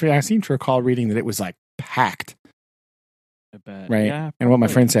ever! I seem to recall reading that it was like packed. I bet. Right? Yeah, and what my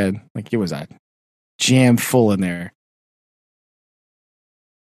friend said, like it was a jam full in there.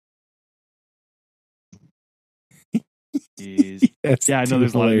 Yes. Yeah, I know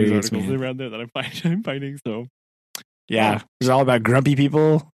there's a lot of news articles man. around there that I'm finding. So yeah, it's all about grumpy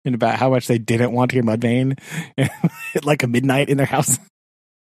people and about how much they didn't want to hear Mudvayne at like a midnight in their house.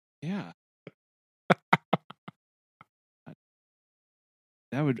 Yeah.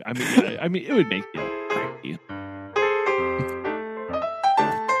 That would, I mean, it would make you crazy.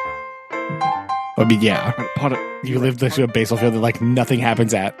 I mean, yeah. You live next to a baseball field that like nothing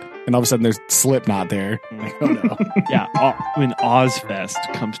happens at, and all of a sudden there's Slipknot there. Like, oh no. Yeah, when Ozfest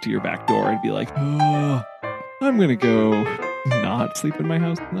comes to your back door, I'd be like, oh, I'm gonna go not sleep in my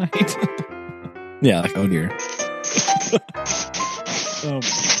house tonight. Yeah, like oh dear.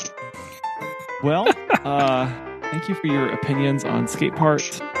 Well, thank you for your opinions on skate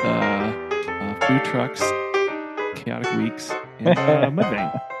parks, food trucks, chaotic weeks, and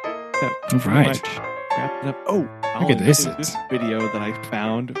Mudvayne. All right. Wrap it up. Oh, look at this video that I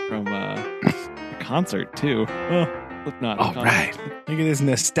found from a concert too. Oh, Slipknot. All right. Look at this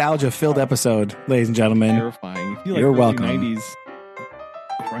nostalgia-filled episode, ladies and gentlemen. Terrifying. If you like You're early welcome. 90s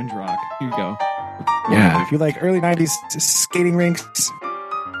grunge rock, here you go. Yeah, if you like early 90s skating rinks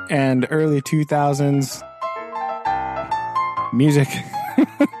and early 2000s music,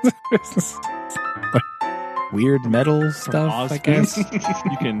 weird metal stuff, I guess.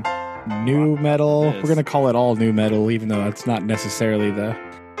 You can new metal. This. We're gonna call it all new metal, even though that's not necessarily the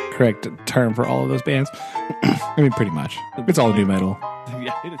correct term for all of those bands. I mean, pretty much, it's all new metal.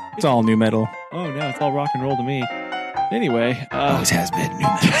 Yeah, It's all new metal. Oh no, it's all rock and roll to me. Anyway, Always has been new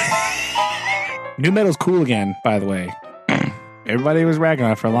metal. New metal's cool again, by the way. Everybody was ragging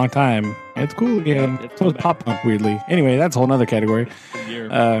on it for a long time, It's cool again. It's So is pop punk, weirdly. Anyway, that's a whole other category. Year.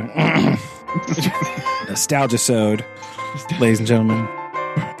 Nostalgia sewed, ladies and gentlemen.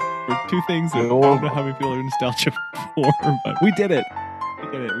 For two things that I don't know how many people are nostalgic for, but we did it.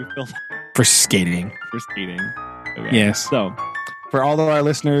 We did it. We filled For skating. for skating. Okay. Yes. So, For all of our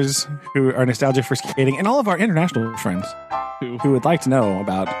listeners who are nostalgic for skating, and all of our international friends who who would like to know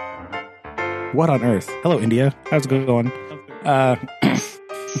about what on earth. Hello, India. How's it going?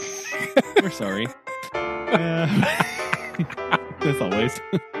 we're sorry. As always.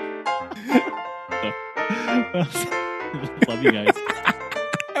 Well, love you guys.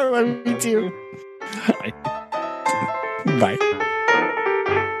 I love you too. Bye. Bye.